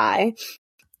starts to die.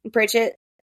 Bridget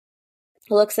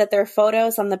looks at their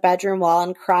photos on the bedroom wall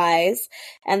and cries,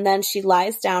 and then she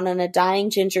lies down on a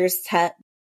dying Ginger's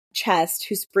chest,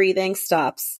 whose breathing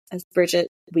stops as Bridget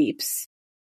weeps.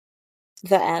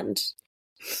 The end.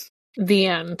 The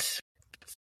end.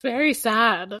 Very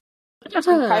sad.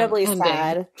 Incredibly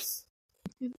sad.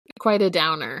 Quite a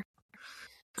downer.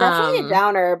 Definitely a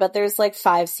downer, but there's like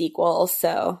 5 sequels,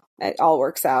 so it all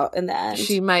works out in the end.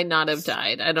 She might not have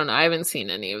died. I don't know. I haven't seen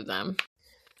any of them.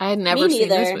 I had never seen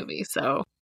this movie, so.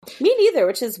 Me neither,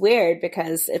 which is weird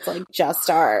because it's like just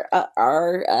our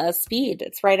speed.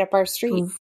 It's right up our street.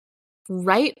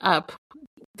 Right up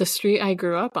the street I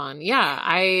grew up on. Yeah,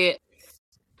 I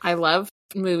love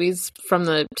movies from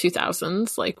the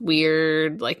 2000s, like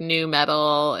weird, like new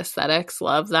metal aesthetics.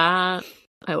 Love that.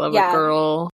 I love a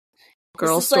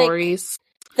girl stories.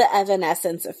 Like the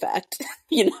Evanescence effect,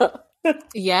 you know?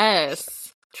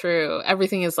 Yes, true.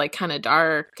 Everything is like kind of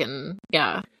dark and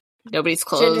yeah, nobody's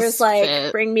clothes. Ginger's like,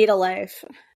 fit. Bring me to life.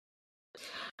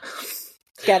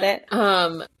 Get it?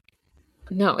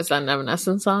 No, is that an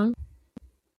Evanescence song?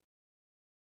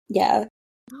 Yeah.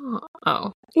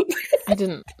 Oh. I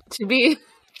didn't. To be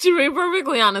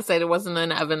perfectly honest, I wasn't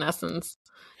an Evanescence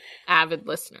avid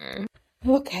listener.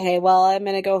 Okay, well, I'm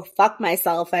gonna go fuck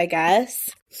myself, I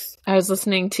guess. I was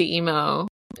listening to emo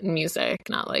music,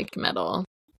 not like metal.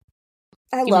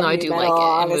 I Even love though I new do metal, like it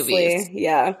in honestly. movies.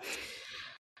 Yeah.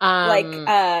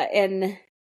 In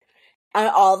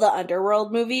all the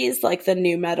Underworld movies, like the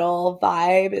new metal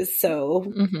vibe is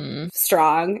so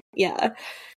strong. Yeah.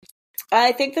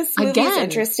 I think this movie is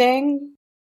interesting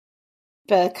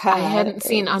because I hadn't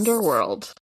seen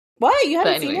Underworld. What? You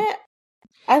haven't seen it?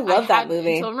 I love that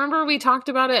movie. So remember we talked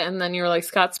about it and then you were like,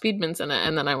 Scott Speedman's in it,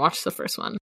 and then I watched the first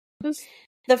one.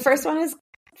 The first one is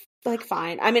like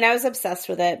fine. I mean, I was obsessed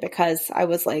with it because I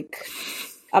was like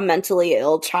a mentally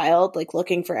ill child, like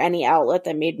looking for any outlet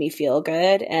that made me feel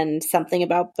good, and something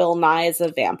about Bill Nye as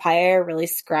a vampire really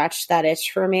scratched that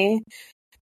itch for me.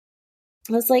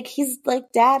 I was like, he's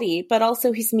like daddy, but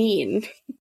also he's mean.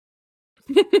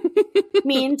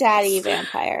 Mean daddy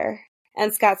vampire.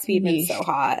 And Scott Speedman's so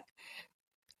hot.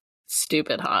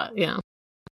 Stupid hot, yeah.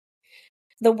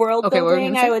 The world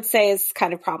building, I would say, is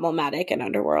kind of problematic in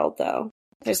Underworld, though.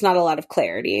 There's not a lot of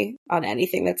clarity on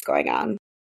anything that's going on.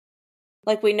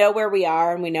 Like, we know where we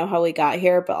are and we know how we got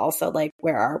here, but also, like,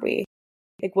 where are we?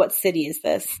 Like, what city is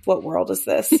this? What world is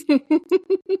this?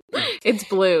 It's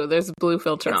blue. There's a blue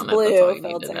filter on it. Blue That's all you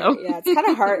filter. Need to know. Yeah, it's kind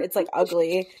of hard. It's like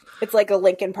ugly. It's like a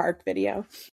Linkin Park video.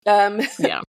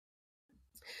 Yeah.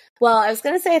 Well, I was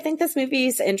going to say, I think this movie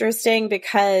is interesting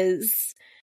because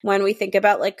when we think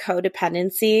about like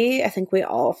codependency, I think we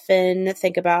often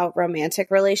think about romantic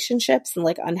relationships and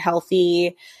like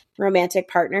unhealthy romantic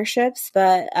partnerships,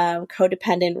 but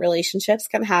codependent relationships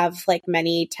can have like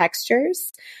many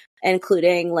textures,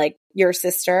 including like your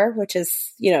sister, which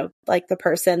is, you know, like the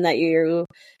person that you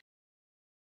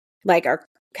like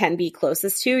can be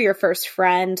closest to, your first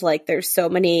friend. Like there's so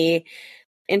many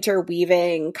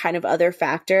interweaving kind of other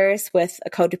factors with a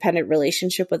codependent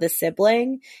relationship with a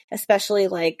sibling, especially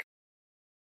like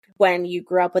when you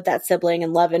grew up with that sibling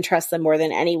and love and trust them more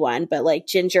than anyone. But like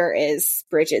Ginger is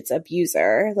Bridget's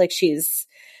abuser. Like she's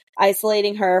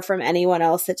isolating her from anyone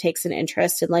else that takes an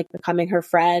interest in like becoming her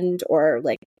friend or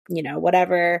like, you know,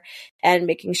 whatever, and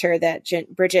making sure that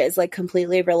Bridget is like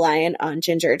completely reliant on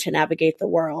Ginger to navigate the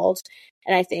world.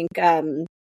 And I think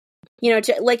you know,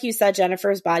 like you said,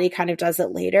 Jennifer's body kind of does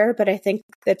it later, but I think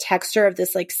the texture of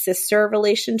this like sister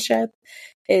relationship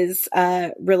is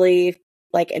really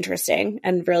like interesting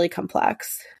and really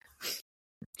complex.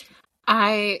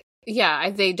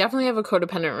 They definitely have a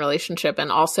codependent relationship,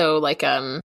 and also like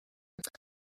a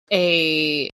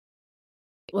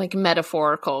like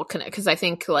metaphorical connect, because I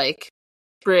think like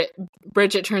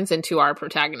Bridget turns into our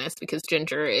protagonist because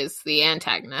Ginger is the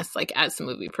antagonist, like as the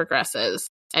movie progresses,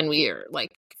 and we are like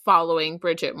following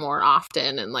Bridget more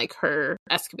often and like her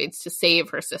escapades to save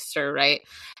her sister, right?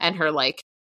 And her like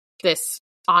this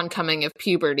oncoming of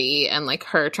puberty and like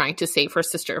her trying to save her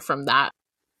sister from that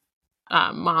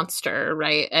monster,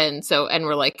 right? And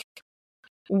we're like,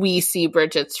 we see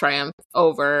Bridget's triumph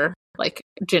over like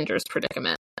Ginger's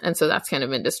predicament. And so that's kind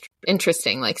of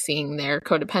interesting, like seeing their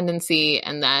codependency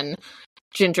and then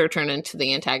Ginger turn into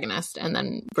the antagonist and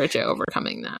then Bridget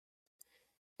overcoming that.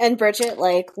 And Bridget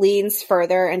like leans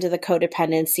further into the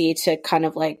codependency to kind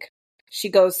of like, she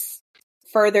goes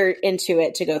further into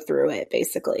it to go through it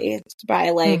basically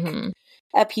by like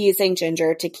appeasing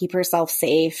Ginger to keep herself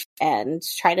safe and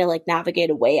try to like navigate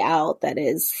a way out that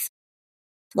is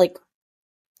like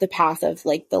the path of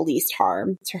like the least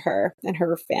harm to her and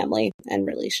her family and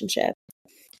relationship.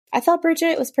 I thought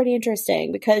Bridget was pretty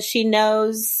interesting because she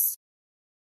knows,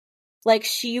 like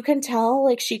you can tell,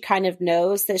 like she kind of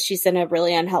knows that she's in a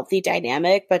really unhealthy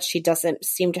dynamic, but she doesn't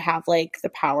seem to have like the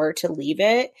power to leave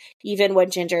it. Even when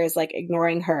Ginger is like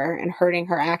ignoring her and hurting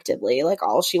her actively, like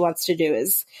all she wants to do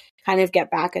is kind of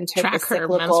get back into the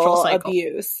cyclical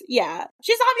abuse. Yeah,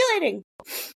 she's ovulating.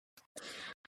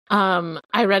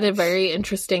 I read a very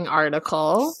interesting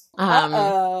article.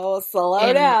 Slow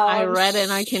down. I read it,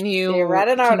 and can you read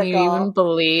an article. Can you even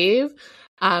believe?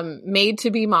 Made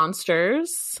to Be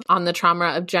Monsters on the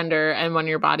Trauma of Gender and When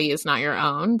Your Body Is Not Your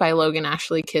Own by Logan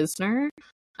Ashley Kisner.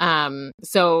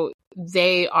 So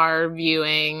they are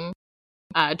viewing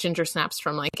Ginger Snaps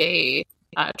from like a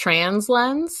trans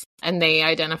lens, and they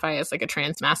identify as like a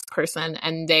trans masked person,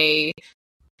 and they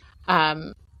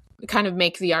kind of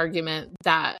make the argument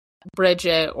that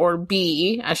Bridget, or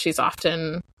B, as she's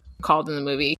often called in the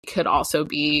movie, could also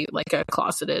be like a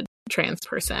closeted trans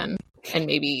person, and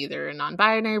maybe either a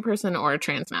non-binary person or a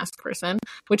trans masked person,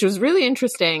 which was really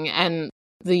interesting. And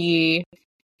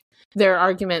their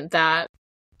argument that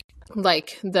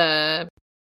like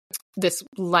this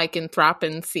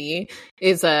lycanthropency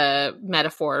is a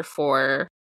metaphor for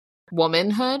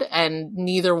womanhood, and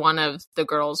neither one of the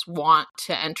girls want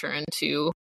to enter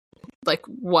into like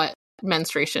what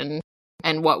menstruation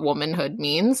and what womanhood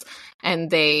means, and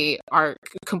they are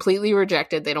completely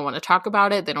rejected. They don't want to talk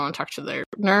about it. They don't want to talk to their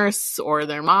nurse or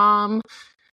their mom.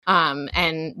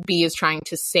 And B is trying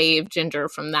to save Ginger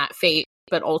from that fate,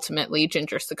 but ultimately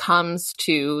Ginger succumbs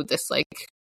to this like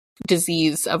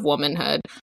disease of womanhood,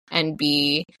 and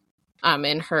B,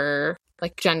 in her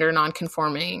like gender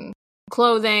non-conforming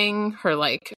clothing, her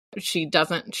like she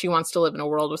wants to live in a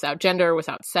world without gender,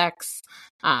 without sex,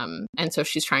 and so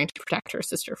she's trying to protect her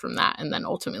sister from that, and then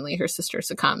ultimately her sister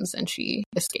succumbs and she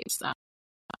escapes that.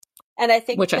 And I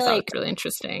think, which I thought was really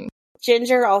interesting.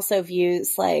 Ginger also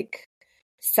views like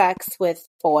sex with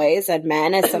boys and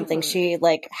men as something she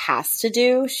like has to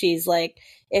do. She's like,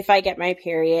 if I get my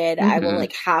period, I will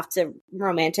like have to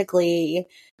romantically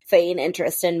feign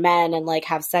interest in men and like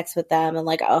have sex with them, and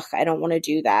like, ugh, I don't want to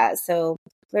do that. So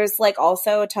there's like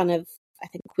also a ton of, I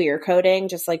think, queer coding,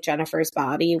 just like Jennifer's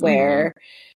body, where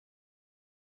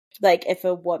like if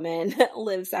a woman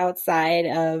lives outside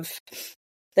of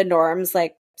the norms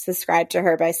like subscribed to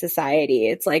her by society,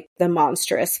 it's like the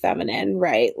monstrous feminine,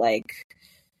 right? Like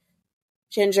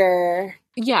Ginger.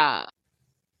 Yeah.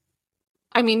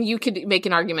 I mean, you could make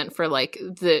an argument for like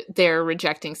they're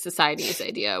rejecting society's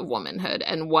idea of womanhood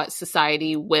and what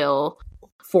society will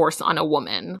force on a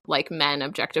woman, like men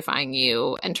objectifying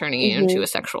you and turning you into a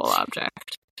sexual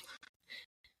object.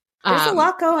 There's a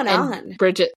lot going on.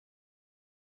 Bridget,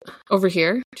 over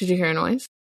here, did you hear a noise?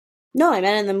 No, I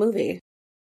meant in the movie.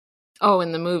 Oh,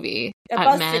 in the movie. A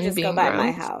bus did just go by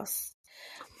my house.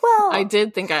 Well, I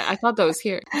did think I thought that was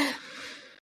here.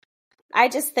 I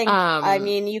just think, I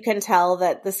mean, you can tell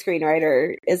that the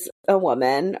screenwriter is a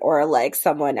woman or like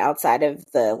someone outside of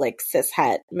the like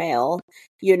cishet male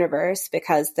universe,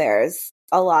 because there's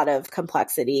a lot of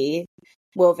complexity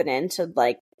woven into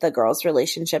like the girls'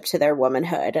 relationship to their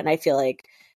womanhood. And I feel like,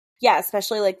 yeah,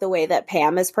 especially like the way that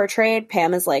Pam is portrayed.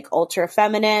 Pam is like ultra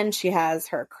feminine. She has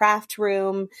her craft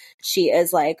room. She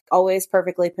is like always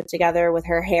perfectly put together with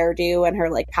her hairdo and her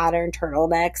like patterned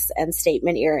turtlenecks and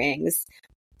statement earrings.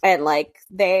 And like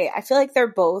I feel like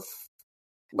they're both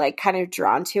like kind of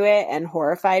drawn to it and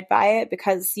horrified by it,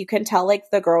 because you can tell like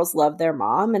the girls love their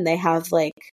mom and they have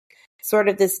like sort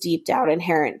of this deep down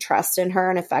inherent trust in her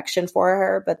and affection for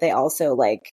her, but they also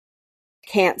like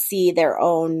can't see their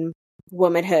own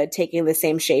womanhood taking the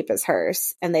same shape as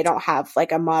hers, and they don't have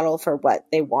like a model for what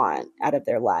they want out of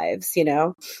their lives, you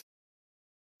know?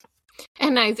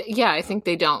 And I think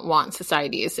they don't want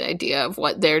society's idea of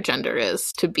what their gender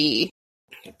is to be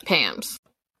Pam's.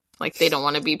 Like, they don't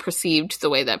want to be perceived the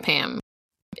way that Pam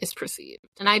is perceived.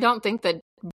 And I don't think that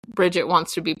Bridget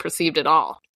wants to be perceived at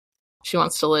all. She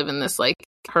wants to live in this, like,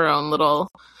 her own little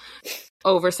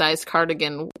oversized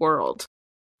cardigan world.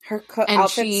 Her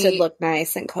outfits did look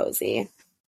nice and cozy.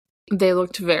 They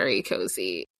looked very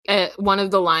cozy. One of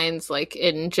the lines, like,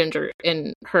 in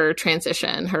her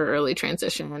transition, her early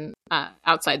transition,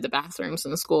 outside the bathrooms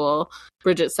in the school,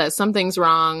 Bridget says, "Something's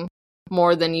wrong,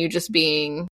 more than you just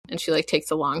being," and she, like,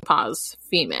 takes a long pause,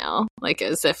 female, like,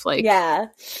 as if, like,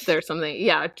 there's something,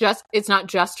 it's not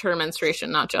just her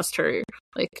menstruation, not just her,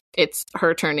 like, it's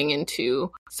her turning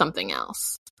into something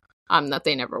else, that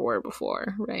they never were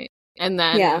before, right? And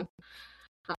then,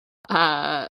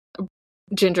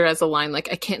 Ginger has a line like,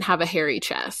 "I can't have a hairy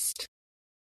chest,"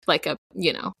 like a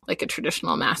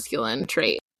traditional masculine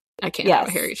trait. I can't have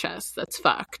a hairy chest. That's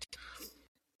fucked.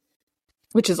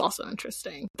 Which is also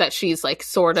interesting that she's like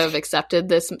sort of accepted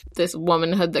this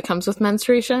womanhood that comes with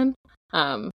menstruation,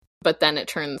 but then it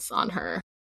turns on her.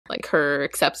 Like, her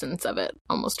acceptance of it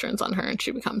almost turns on her, and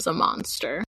she becomes a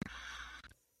monster.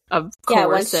 A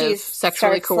coercive,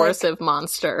 sexually coercive, like,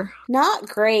 monster. Not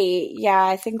great. Yeah,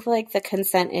 I think like the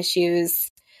consent issues,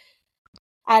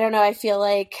 I don't know, I feel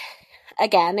like,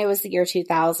 again, it was the year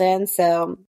 2000,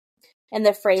 so in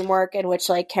the framework in which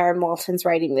like Karen Moulton's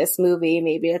writing this movie,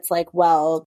 maybe it's like,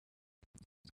 well,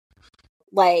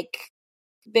 like,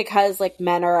 because like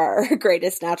men are our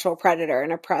greatest natural predator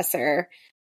and oppressor,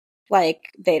 like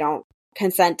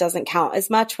consent doesn't count as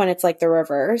much when it's like the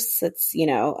reverse. It's, you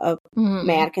know, a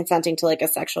man consenting to like a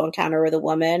sexual encounter with a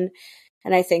woman.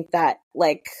 And I think that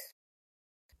like,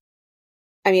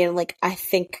 I mean, like, I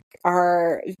think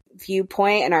our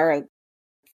viewpoint and our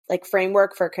like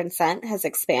framework for consent has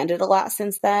expanded a lot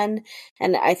since then.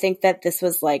 And I think that this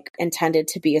was like intended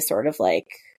to be a sort of like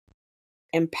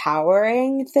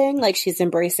empowering thing. Like, she's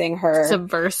embracing her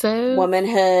subversive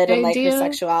womanhood and like her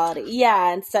sexuality.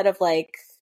 Yeah. Instead of like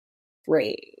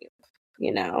rape,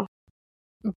 you know.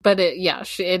 But it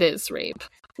is rape.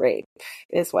 Rape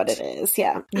is what it is.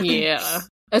 Yeah. Yeah.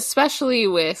 Especially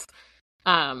with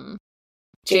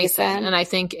Jason. And I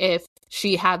think if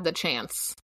she had the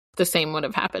chance, the same would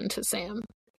have happened to Sam.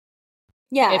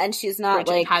 Yeah, and she's not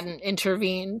Bridget like hadn't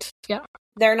intervened. Yeah.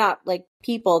 They're not like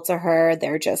people to her.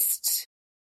 They're just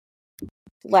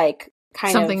like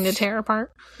kind something of to tear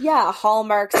apart. Yeah,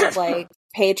 hallmarks of like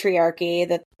patriarchy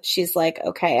that she's like,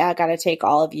 okay, I gotta take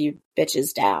all of you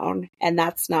bitches down. And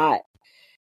that's not,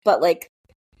 but like,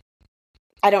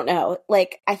 I don't know.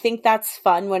 Like, I think that's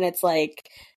fun when it's like,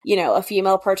 you know, a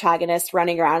female protagonist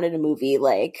running around in a movie,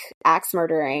 like axe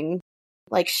murdering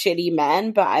like shitty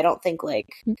men. But I don't think like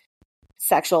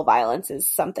sexual violence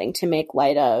is something to make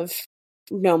light of,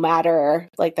 no matter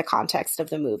like the context of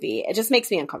the movie. It just makes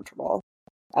me uncomfortable.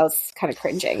 I was kind of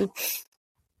cringing.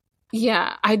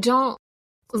 Yeah, I don't,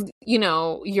 you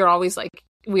know, you're always like,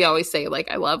 we always say,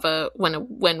 like, I love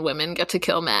when women get to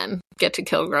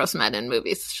kill gross men in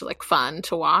movies. It's like fun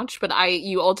to watch. But I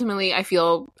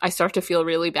start to feel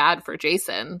really bad for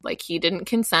Jason. Like, he didn't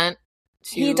consent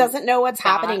to He doesn't know what's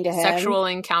happening to him. Sexual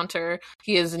encounter.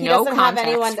 He has no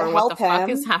context for what the fuck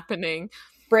is happening.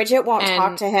 Bridget won't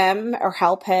talk to him or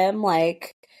help him.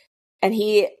 Like, and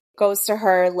he goes to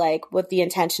her like with the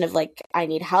intention of like, I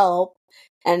need help.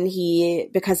 And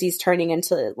because he's turning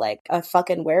into like a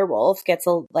fucking werewolf,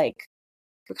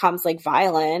 becomes like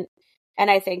violent. And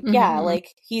I think,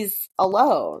 like he's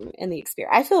alone in the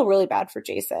experience. I feel really bad for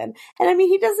Jason. And I mean,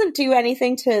 he doesn't do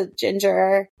anything to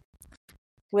Ginger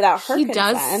without her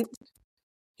consent.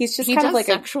 He's just kind of like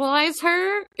sexualize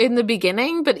her in the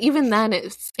beginning, but even then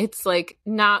it's like,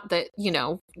 not that, you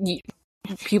know,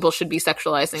 people should be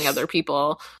sexualizing other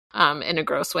people in a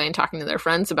gross way and talking to their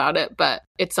friends about it, but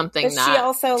it's something that she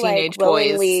also teenage like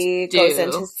willingly goes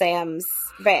into Sam's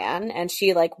van, and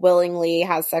she like willingly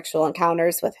has sexual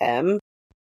encounters with him,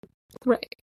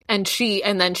 right? And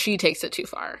then she takes it too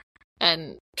far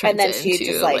and turns it into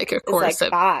just, like a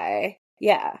coercive. Bye.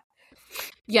 Yeah,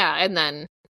 and then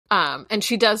and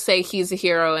she does say he's a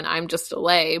hero and I'm just a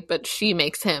lay, but she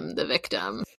makes him the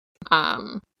victim,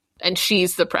 and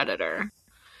she's the predator.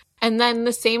 And then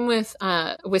the same with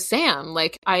Sam.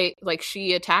 Like,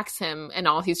 she attacks him, and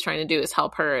all he's trying to do is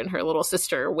help her and her little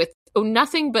sister with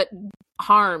nothing but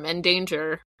harm and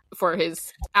danger for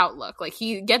his outlook. Like,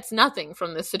 he gets nothing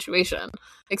from this situation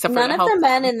except for none to of help the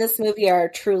men them. in this movie are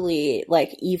truly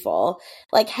like evil.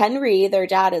 Like Henry, their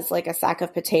dad, is like a sack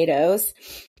of potatoes.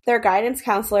 Their guidance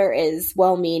counselor is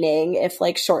well-meaning, if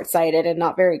like short-sighted and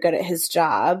not very good at his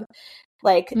job.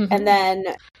 Like, and then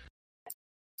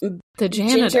the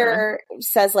janitor Ginger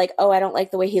says like, "Oh, I don't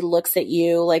like the way he looks at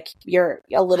you. Like you're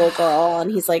a little girl, and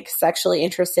he's like sexually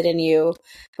interested in you."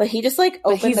 But he just like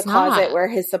opened the closet where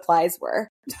his supplies were.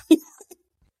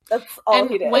 That's all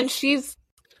he did.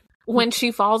 When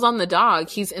she falls on the dog,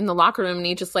 he's in the locker room and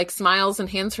he just like smiles and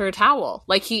hands her a towel.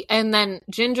 And then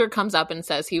Ginger comes up and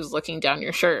says he was looking down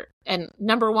your shirt. And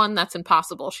number one, that's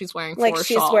impossible. She's wearing four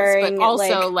shawls, but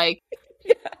also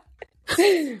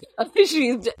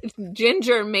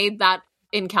Ginger made that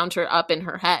encounter up in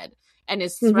her head and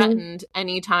is threatened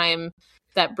anytime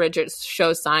that Bridget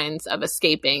shows signs of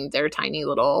escaping their tiny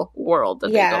little world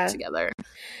that they built together.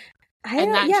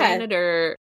 And that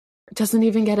janitor doesn't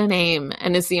even get a name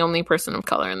and is the only person of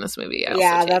color in this movie.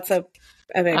 That's a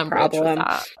big problem.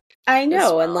 I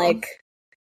know, and like,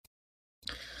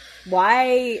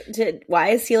 why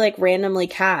is he like randomly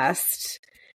cast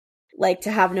like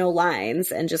to have no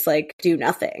lines and just like do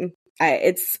nothing?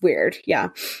 It's weird. Yeah,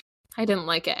 I didn't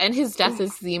like it, and his death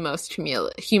is the most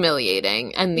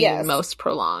humiliating and the most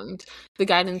prolonged. The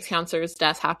guidance counselor's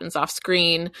death happens off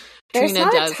screen.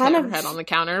 Trina does hit her head on the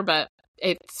counter, but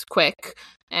it's quick.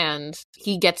 And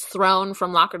he gets thrown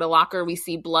from locker to locker. We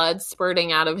see blood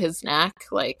spurting out of his neck.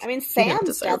 Like, I mean,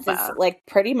 Sam's death is like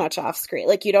pretty much off screen.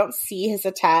 Like, you don't see his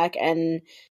attack, and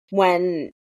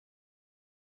when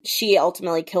she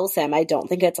ultimately kills him, I don't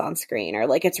think it's on screen, or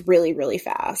like it's really, really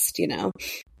fast. You know,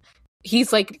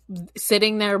 he's like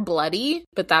sitting there bloody,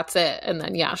 but that's it. And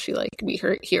then she we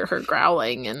hear her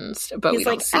growling, but we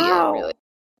don't see it really.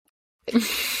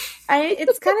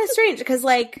 It's kind of strange because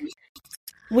like,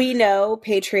 we know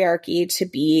patriarchy to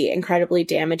be incredibly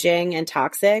damaging and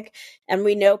toxic, and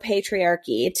we know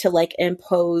patriarchy to like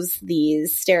impose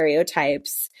these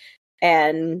stereotypes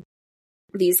and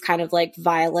these kind of like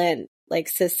violent, like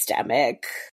systemic,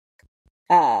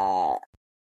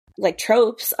 like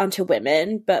tropes onto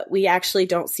women, but we actually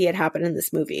don't see it happen in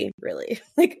this movie, really.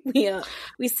 Like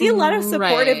we see a lot of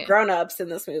supportive grown-ups in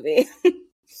this movie.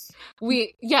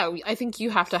 I think you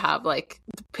have to have like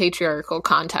the patriarchal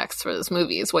context for this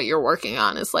movie is what you're working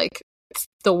on, is like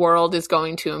the world is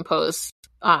going to impose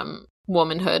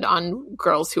womanhood on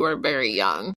girls who are very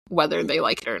young, whether they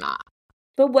like it or not.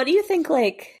 But what do you think,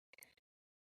 like,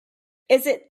 is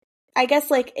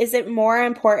it more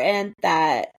important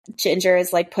that Ginger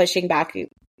is like pushing back?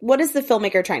 What is the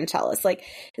filmmaker trying to tell us? Like,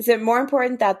 is it more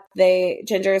important that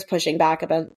Ginger is pushing back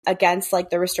against like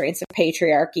the restraints of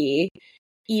patriarchy,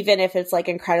 even if it's like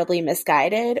incredibly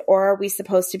misguided? Or are we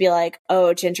supposed to be like,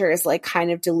 oh, Ginger is like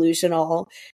kind of delusional,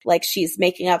 like she's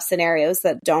making up scenarios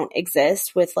that don't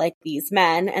exist with like these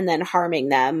men and then harming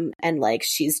them, and like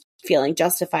she's feeling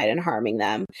justified in harming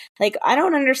them? Like, I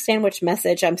don't understand which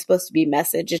message I'm supposed to be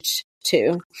messaged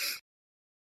to.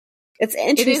 It's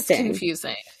interesting. It is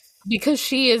confusing because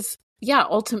she is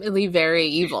ultimately very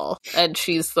evil, and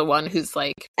she's the one who's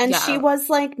like, and she was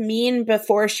like mean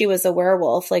before she was a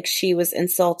werewolf. Like, she was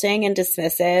insulting and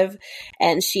dismissive,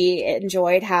 and she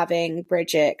enjoyed having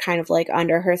Bridget kind of like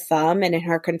under her thumb and in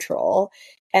her control.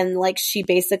 And like, she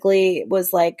basically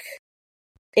was like,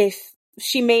 if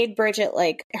she made Bridget,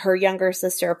 like her younger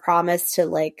sister, promise to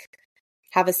like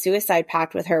have a suicide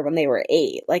pact with her when they were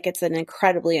 8. Like, it's an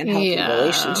incredibly unhealthy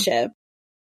relationship.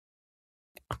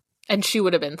 And she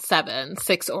would have been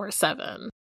 6 or 7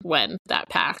 when that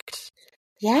pact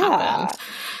happened.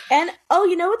 And,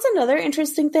 you know what's another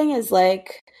interesting thing is,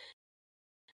 like,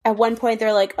 at one point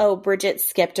they're like, oh, Bridget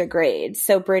skipped a grade.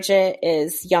 So Bridget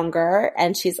is younger,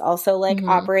 and she's also, like,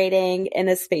 operating in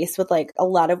a space with, like, a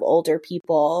lot of older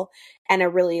people and a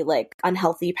really, like,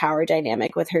 unhealthy power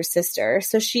dynamic with her sister.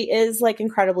 So she is, like,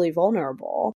 incredibly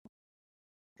vulnerable.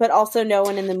 But also no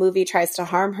one in the movie tries to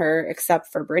harm her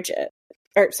except for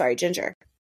Ginger.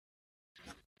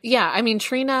 Yeah, I mean,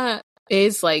 Trina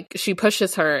is like, she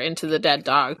pushes her into the dead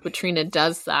dog, but Trina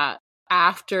does that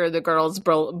after the girls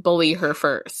bully her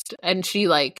first. And she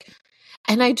like,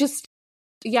 and I just,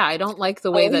 I don't like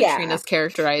the way that Trina's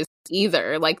characterized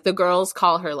either. Like, the girls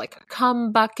call her like a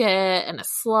cum bucket and a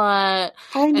slut.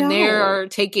 I know. And they're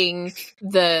taking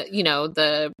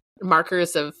the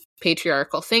markers of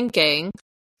patriarchal thinking,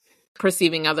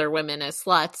 perceiving other women as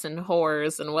sluts and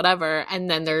whores and whatever, and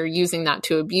then they're using that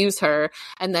to abuse her,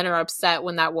 and then are upset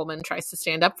when that woman tries to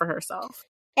stand up for herself.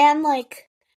 And like,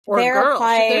 or girls,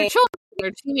 they're children,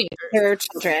 they're teenagers, they're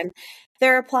children.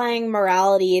 they're applying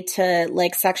morality to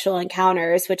like sexual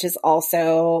encounters, which is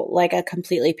also like a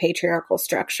completely patriarchal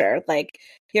structure. Like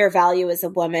your value as a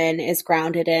woman is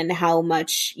grounded in how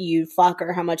much you fuck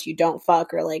or how much you don't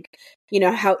fuck, or like, you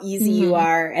know, how easy you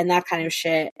are and that kind of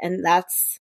shit. And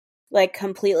that's like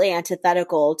completely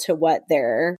antithetical to what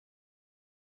their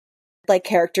like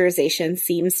characterization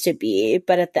seems to be.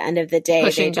 But at the end of the day,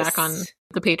 pushing back on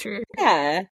the patriarchy.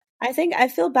 Yeah. I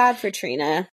feel bad for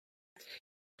Trina.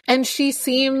 And she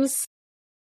seems,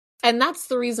 and that's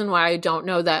the reason why I don't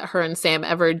know that her and Sam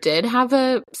ever did have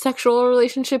a sexual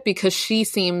relationship, because she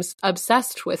seems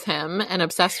obsessed with him and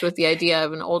obsessed with the idea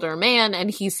of an older man, and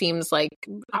he seems like,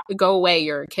 go away,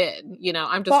 you're a kid. You know,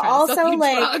 I'm just trying to sell you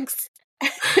drugs.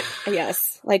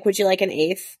 Yes. Like, would you like an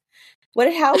eighth?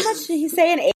 How much did he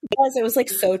say an eighth was? It was like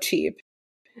so cheap.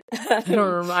 I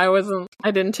don't remember.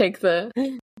 I didn't take the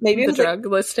drug like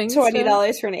listings.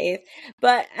 $20 for an eighth.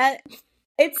 But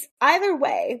it's either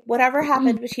way, whatever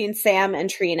happened between Sam and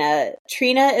Trina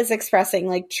is expressing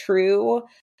like true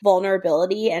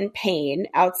vulnerability and pain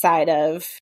outside of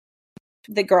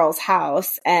the girl's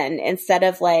house. And instead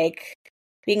of like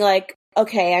being like,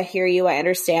 okay, I hear you, I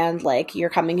understand, like you're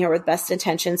coming here with best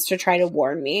intentions to try to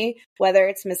warn me, whether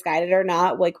it's misguided or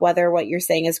not, like whether what you're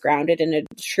saying is grounded in a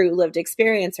true lived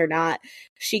experience or not,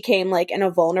 she came like in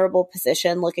a vulnerable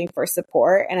position looking for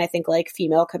support and I think like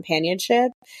female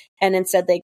companionship, and instead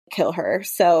they kill her.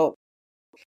 So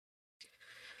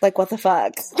like, what the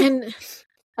fuck?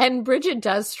 And Bridget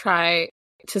does try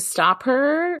to stop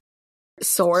her.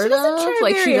 Sort of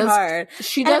like she does hard.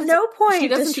 She does. At no point she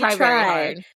doesn't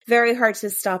try very hard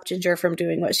to stop Ginger from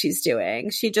doing what she's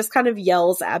doing. She just kind of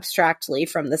yells abstractly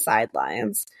from the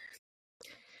sidelines.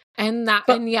 And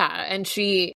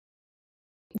she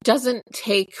doesn't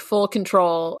take full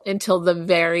control until the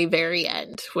very, very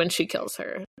end when she kills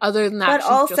her. Other than that, she's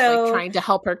also just like trying to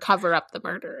help her cover up the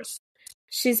murders.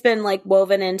 She's been like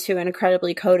woven into an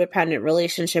incredibly codependent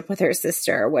relationship with her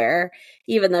sister, where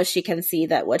even though she can see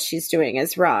that what she's doing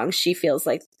is wrong, she feels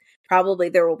like probably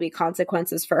there will be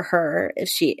consequences for her if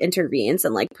she intervenes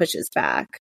and like pushes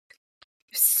back.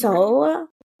 So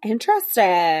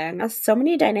interesting. So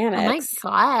many dynamics. Oh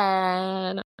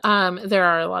my God. There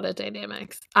are a lot of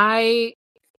dynamics. I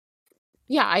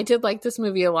did like this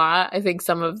movie a lot. I think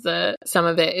some of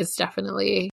it is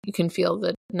definitely, you can feel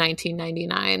the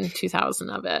 1999, 2000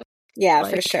 of it. Yeah,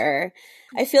 like, for sure.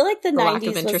 I feel like the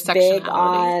 90s was big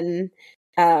on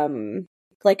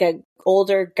like a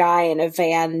older guy in a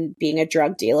van being a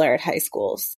drug dealer at high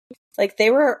schools. Like they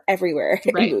were everywhere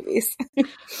in movies.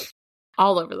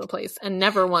 All over the place. And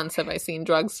never once have I seen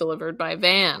drugs delivered by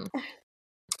van.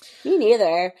 Me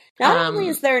neither. Not only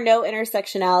is there no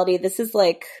intersectionality, this is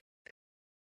like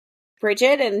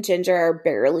Bridget and Ginger are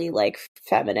barely like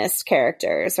feminist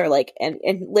characters, or like and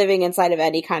living inside of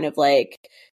any kind of like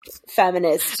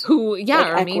feminist who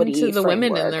are mean to the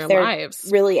women in their lives.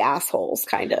 Really assholes,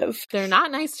 kind of. They're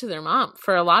not nice to their mom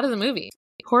for a lot of the movie.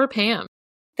 Poor Pam.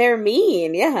 They're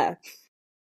mean, yeah.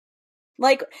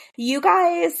 Like you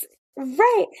guys,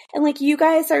 right? And like you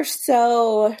guys are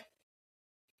so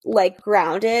like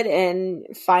grounded in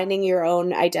finding your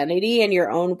own identity and your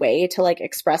own way to like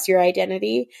express your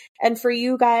identity. And for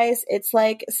you guys, it's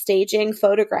like staging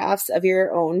photographs of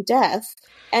your own death.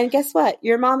 And guess what?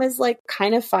 Your mom is like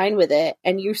kind of fine with it.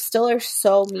 And you still are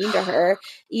so mean to her,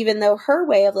 even though her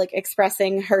way of like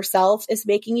expressing herself is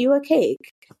making you a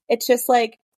cake. It's just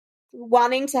like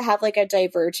wanting to have like a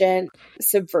divergent,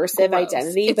 subversive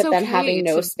identity, it's but then having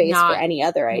no space for any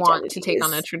other identity. Want to take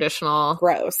on a traditional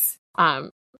gross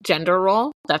gender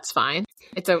role. That's fine.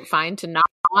 It's fine to not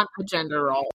want a gender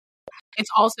role.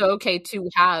 It's also okay to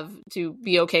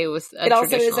be okay with a it also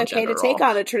traditional is okay to take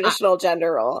on a traditional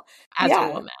gender role as a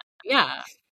woman. Yeah.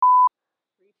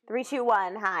 3, 2,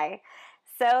 1. Hi.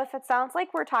 So if it sounds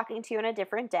like we're talking to you on a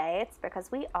different day, it's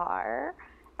because we are.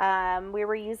 We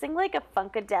were using like a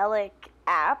Funkadelic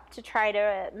app to try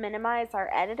to minimize our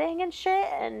editing and shit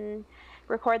and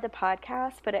record the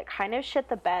podcast, but it kind of shit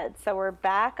the bed. So we're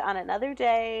back on another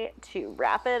day to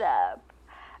wrap it up.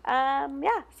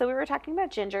 So we were talking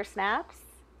about ginger snaps.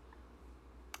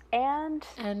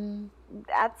 And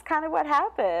that's kind of what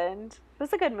happened. It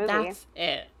was a good movie. That's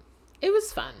it. It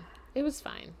was fun. It was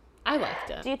fine. I liked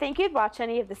it. Do you think you'd watch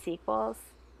any of the sequels?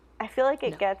 I feel like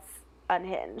it gets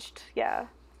unhinged. Yeah.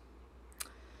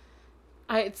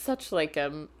 It's such like I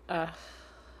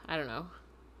don't know,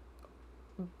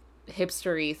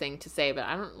 hipstery thing to say, but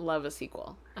I don't love a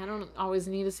sequel. I don't always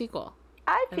need a sequel.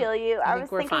 I feel you. I was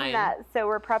thinking that. So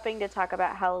we're prepping to talk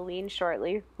about Halloween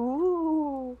shortly.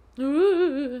 Ooh.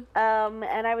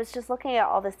 And I was just looking at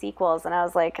all the sequels, and I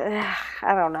was like, I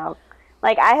don't know.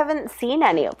 Like, I haven't seen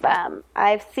any of them.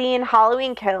 I've seen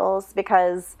Halloween Kills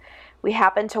because we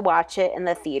happened to watch it in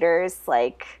the theaters,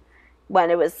 like, when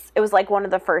it was like one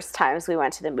of the first times we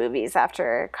went to the movies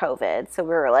after COVID. So we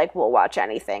were like, we'll watch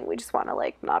anything. We just want to,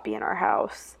 like, not be in our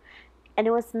house. And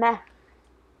it was meh.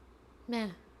 Meh.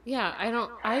 Yeah,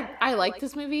 I like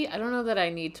this movie. I don't know that I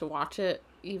need to watch it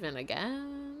even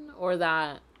again, or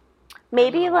that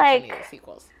maybe, like, any of the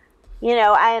sequels. You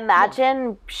know, I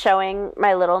imagine showing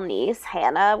my little niece,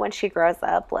 Hannah, when she grows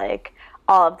up, like,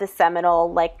 all of the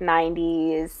seminal, like,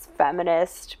 90s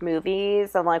feminist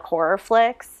movies and, like, horror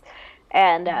flicks.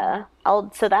 And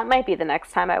so that might be the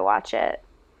next time I watch it.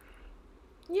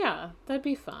 Yeah, that'd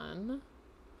be fun.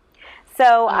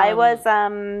 So I was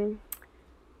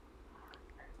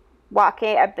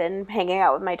walking, I've been hanging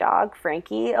out with my dog,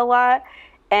 Frankie, a lot.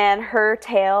 And her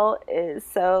tail is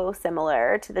so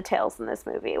similar to the tails in this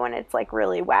movie when it's, like,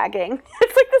 really wagging.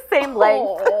 It's, like, the same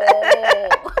length.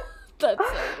 Oh, that's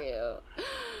so cute.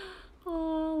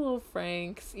 Oh, little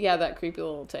Franks. Yeah, that creepy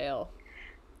little tail.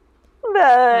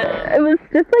 It was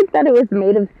just, like, that it was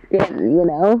made of skin, you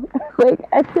know? Like,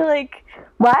 I feel like,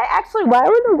 why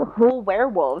were the whole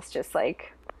werewolves just,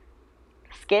 like,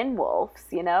 skin wolves,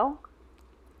 you know?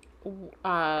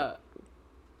 What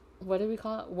did we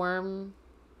call it? Worm...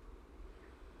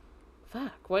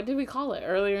 Fuck, what did we call it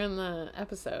earlier in the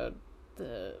episode?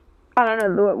 I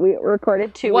don't know what we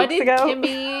recorded 2 weeks ago. What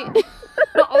did Kimmy...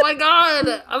 Oh my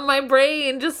god! My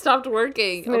brain just stopped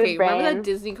working. Smooth okay, brain. Remember that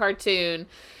Disney cartoon?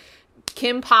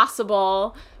 Kim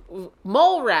Possible.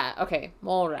 Mole Rat. Okay,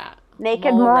 Mole Rat.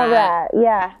 Naked mole rat,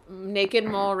 yeah. Naked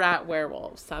mole rat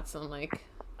werewolves. That's I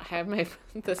have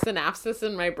the synapses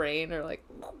in my brain are like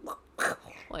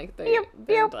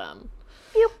they're done.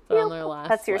 They're on their last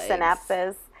That's your legs.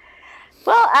 synapses.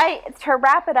 Well, to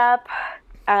wrap it up,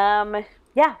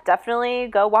 yeah, definitely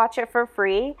go watch it for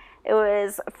free. It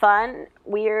was fun,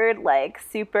 weird, like,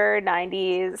 super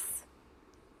 90s.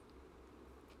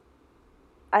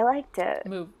 I liked it.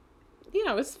 You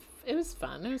know, it was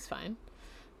fun. It was fine.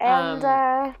 And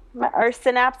our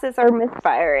synapses are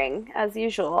misfiring, as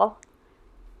usual.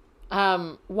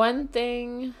 One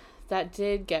thing that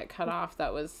did get cut off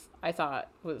that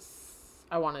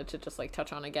I wanted to just, like,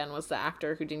 touch on again was the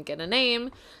actor who didn't get a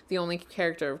name, the only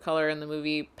character of color in the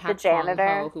movie, Pak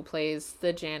Kwang-ho, who plays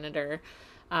the janitor.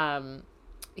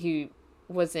 He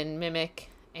was in Mimic,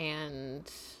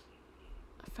 and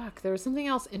there was something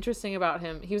else interesting about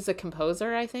him. He was a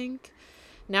composer, I think.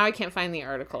 Now I can't find the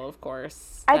article, of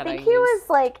course. I think he was,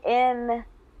 like, in,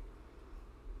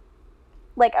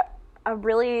 like, a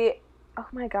really... Oh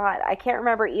my god, I can't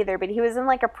remember either, but he was in,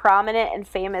 like, a prominent and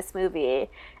famous movie,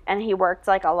 and he worked,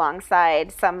 like,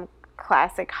 alongside some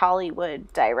classic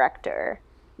Hollywood director,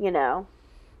 you know?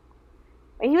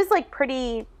 And he was, like,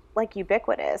 pretty, like,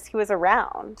 ubiquitous. He was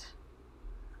around.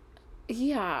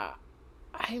 Yeah.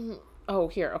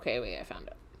 Here. Okay, wait, I found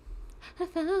it.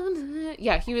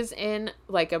 Yeah, he was in,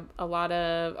 like, a lot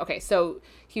of... Okay, so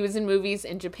he was in movies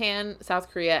in Japan, South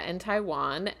Korea, and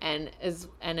Taiwan, and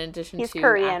in addition to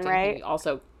Korean, acting, right? he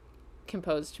also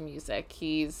composed music.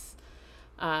 He's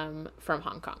from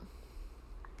Hong Kong.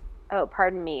 Oh,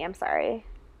 pardon me. I'm sorry.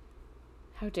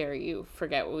 How dare you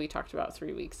forget what we talked about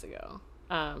 3 weeks ago.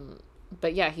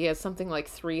 But yeah, he has something like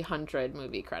 300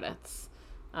 movie credits.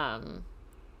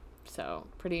 So,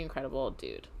 pretty incredible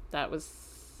dude. That was...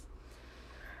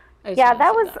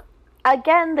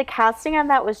 Again, the casting on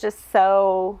that was just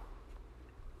so,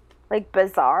 like,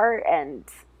 bizarre and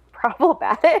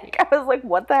problematic. I was like,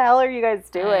 what the hell are you guys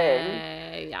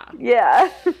doing?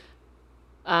 Yeah.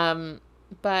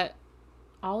 But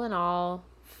all in all,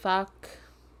 fuck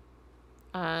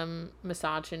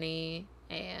misogyny,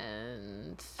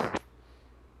 and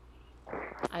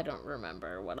I don't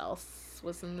remember what else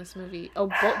was in this movie.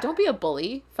 Oh, don't be a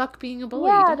bully. Fuck being a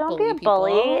bully. Yeah, don't be a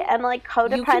bully. And, like,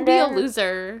 codependent... You can be a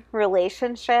loser.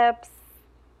 Relationships,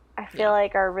 I feel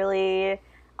like, are really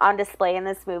on display in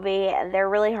this movie, and they're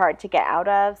really hard to get out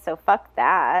of, so fuck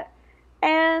that.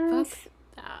 And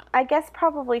I guess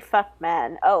probably fuck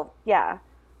men. Oh, yeah.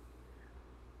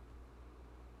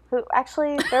 Who,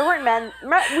 actually, there weren't men...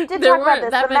 We did talk about this.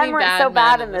 The men weren't so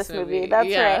bad in this movie. That's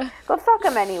right. Go fuck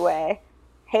them anyway.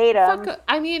 Hate them.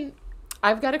 I mean...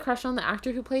 I've got a crush on the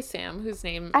actor who plays Sam, whose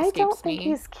name escapes me. I don't think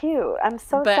he's cute. I'm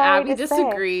so sorry but Abby to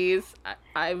disagrees.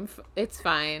 say. It's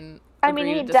fine. I mean,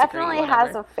 he definitely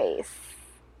has a face.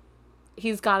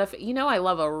 He's got a face. You know, I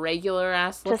love a regular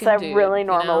ass looking dude. Just a really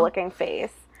normal looking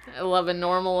face. I love a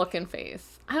normal looking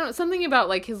face. I don't know, something about,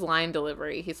 like, his line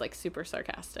delivery. He's, like, super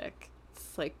sarcastic.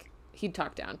 It's like he'd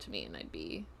talk down to me and I'd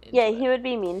be into it. He would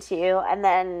be mean to you, and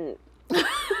then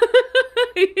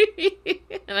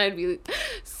And I'd be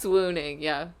swooning.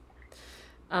 Yeah.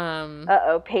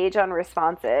 Page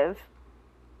unresponsive.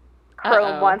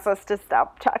 Chrome wants us to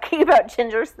stop talking about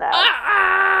ginger snaps.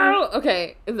 Oh!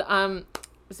 Okay.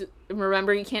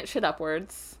 Remember, you can't shit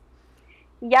upwards.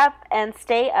 Yep, and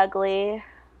stay ugly.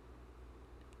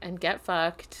 And get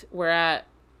fucked. We're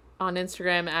on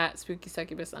Instagram at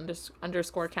spookysuccubus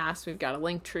 _ cast. We've got a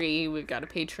link tree. We've got a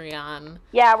Patreon.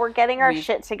 Yeah, we're getting our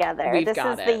shit together. This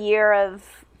is the year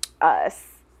of us.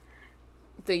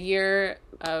 The year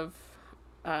of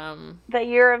the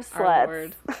year of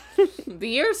sluts. The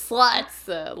year of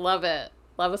sluts. Love it.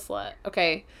 Love a slut.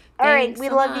 Okay. All right. We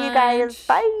love you guys.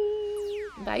 Bye.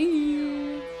 Bye.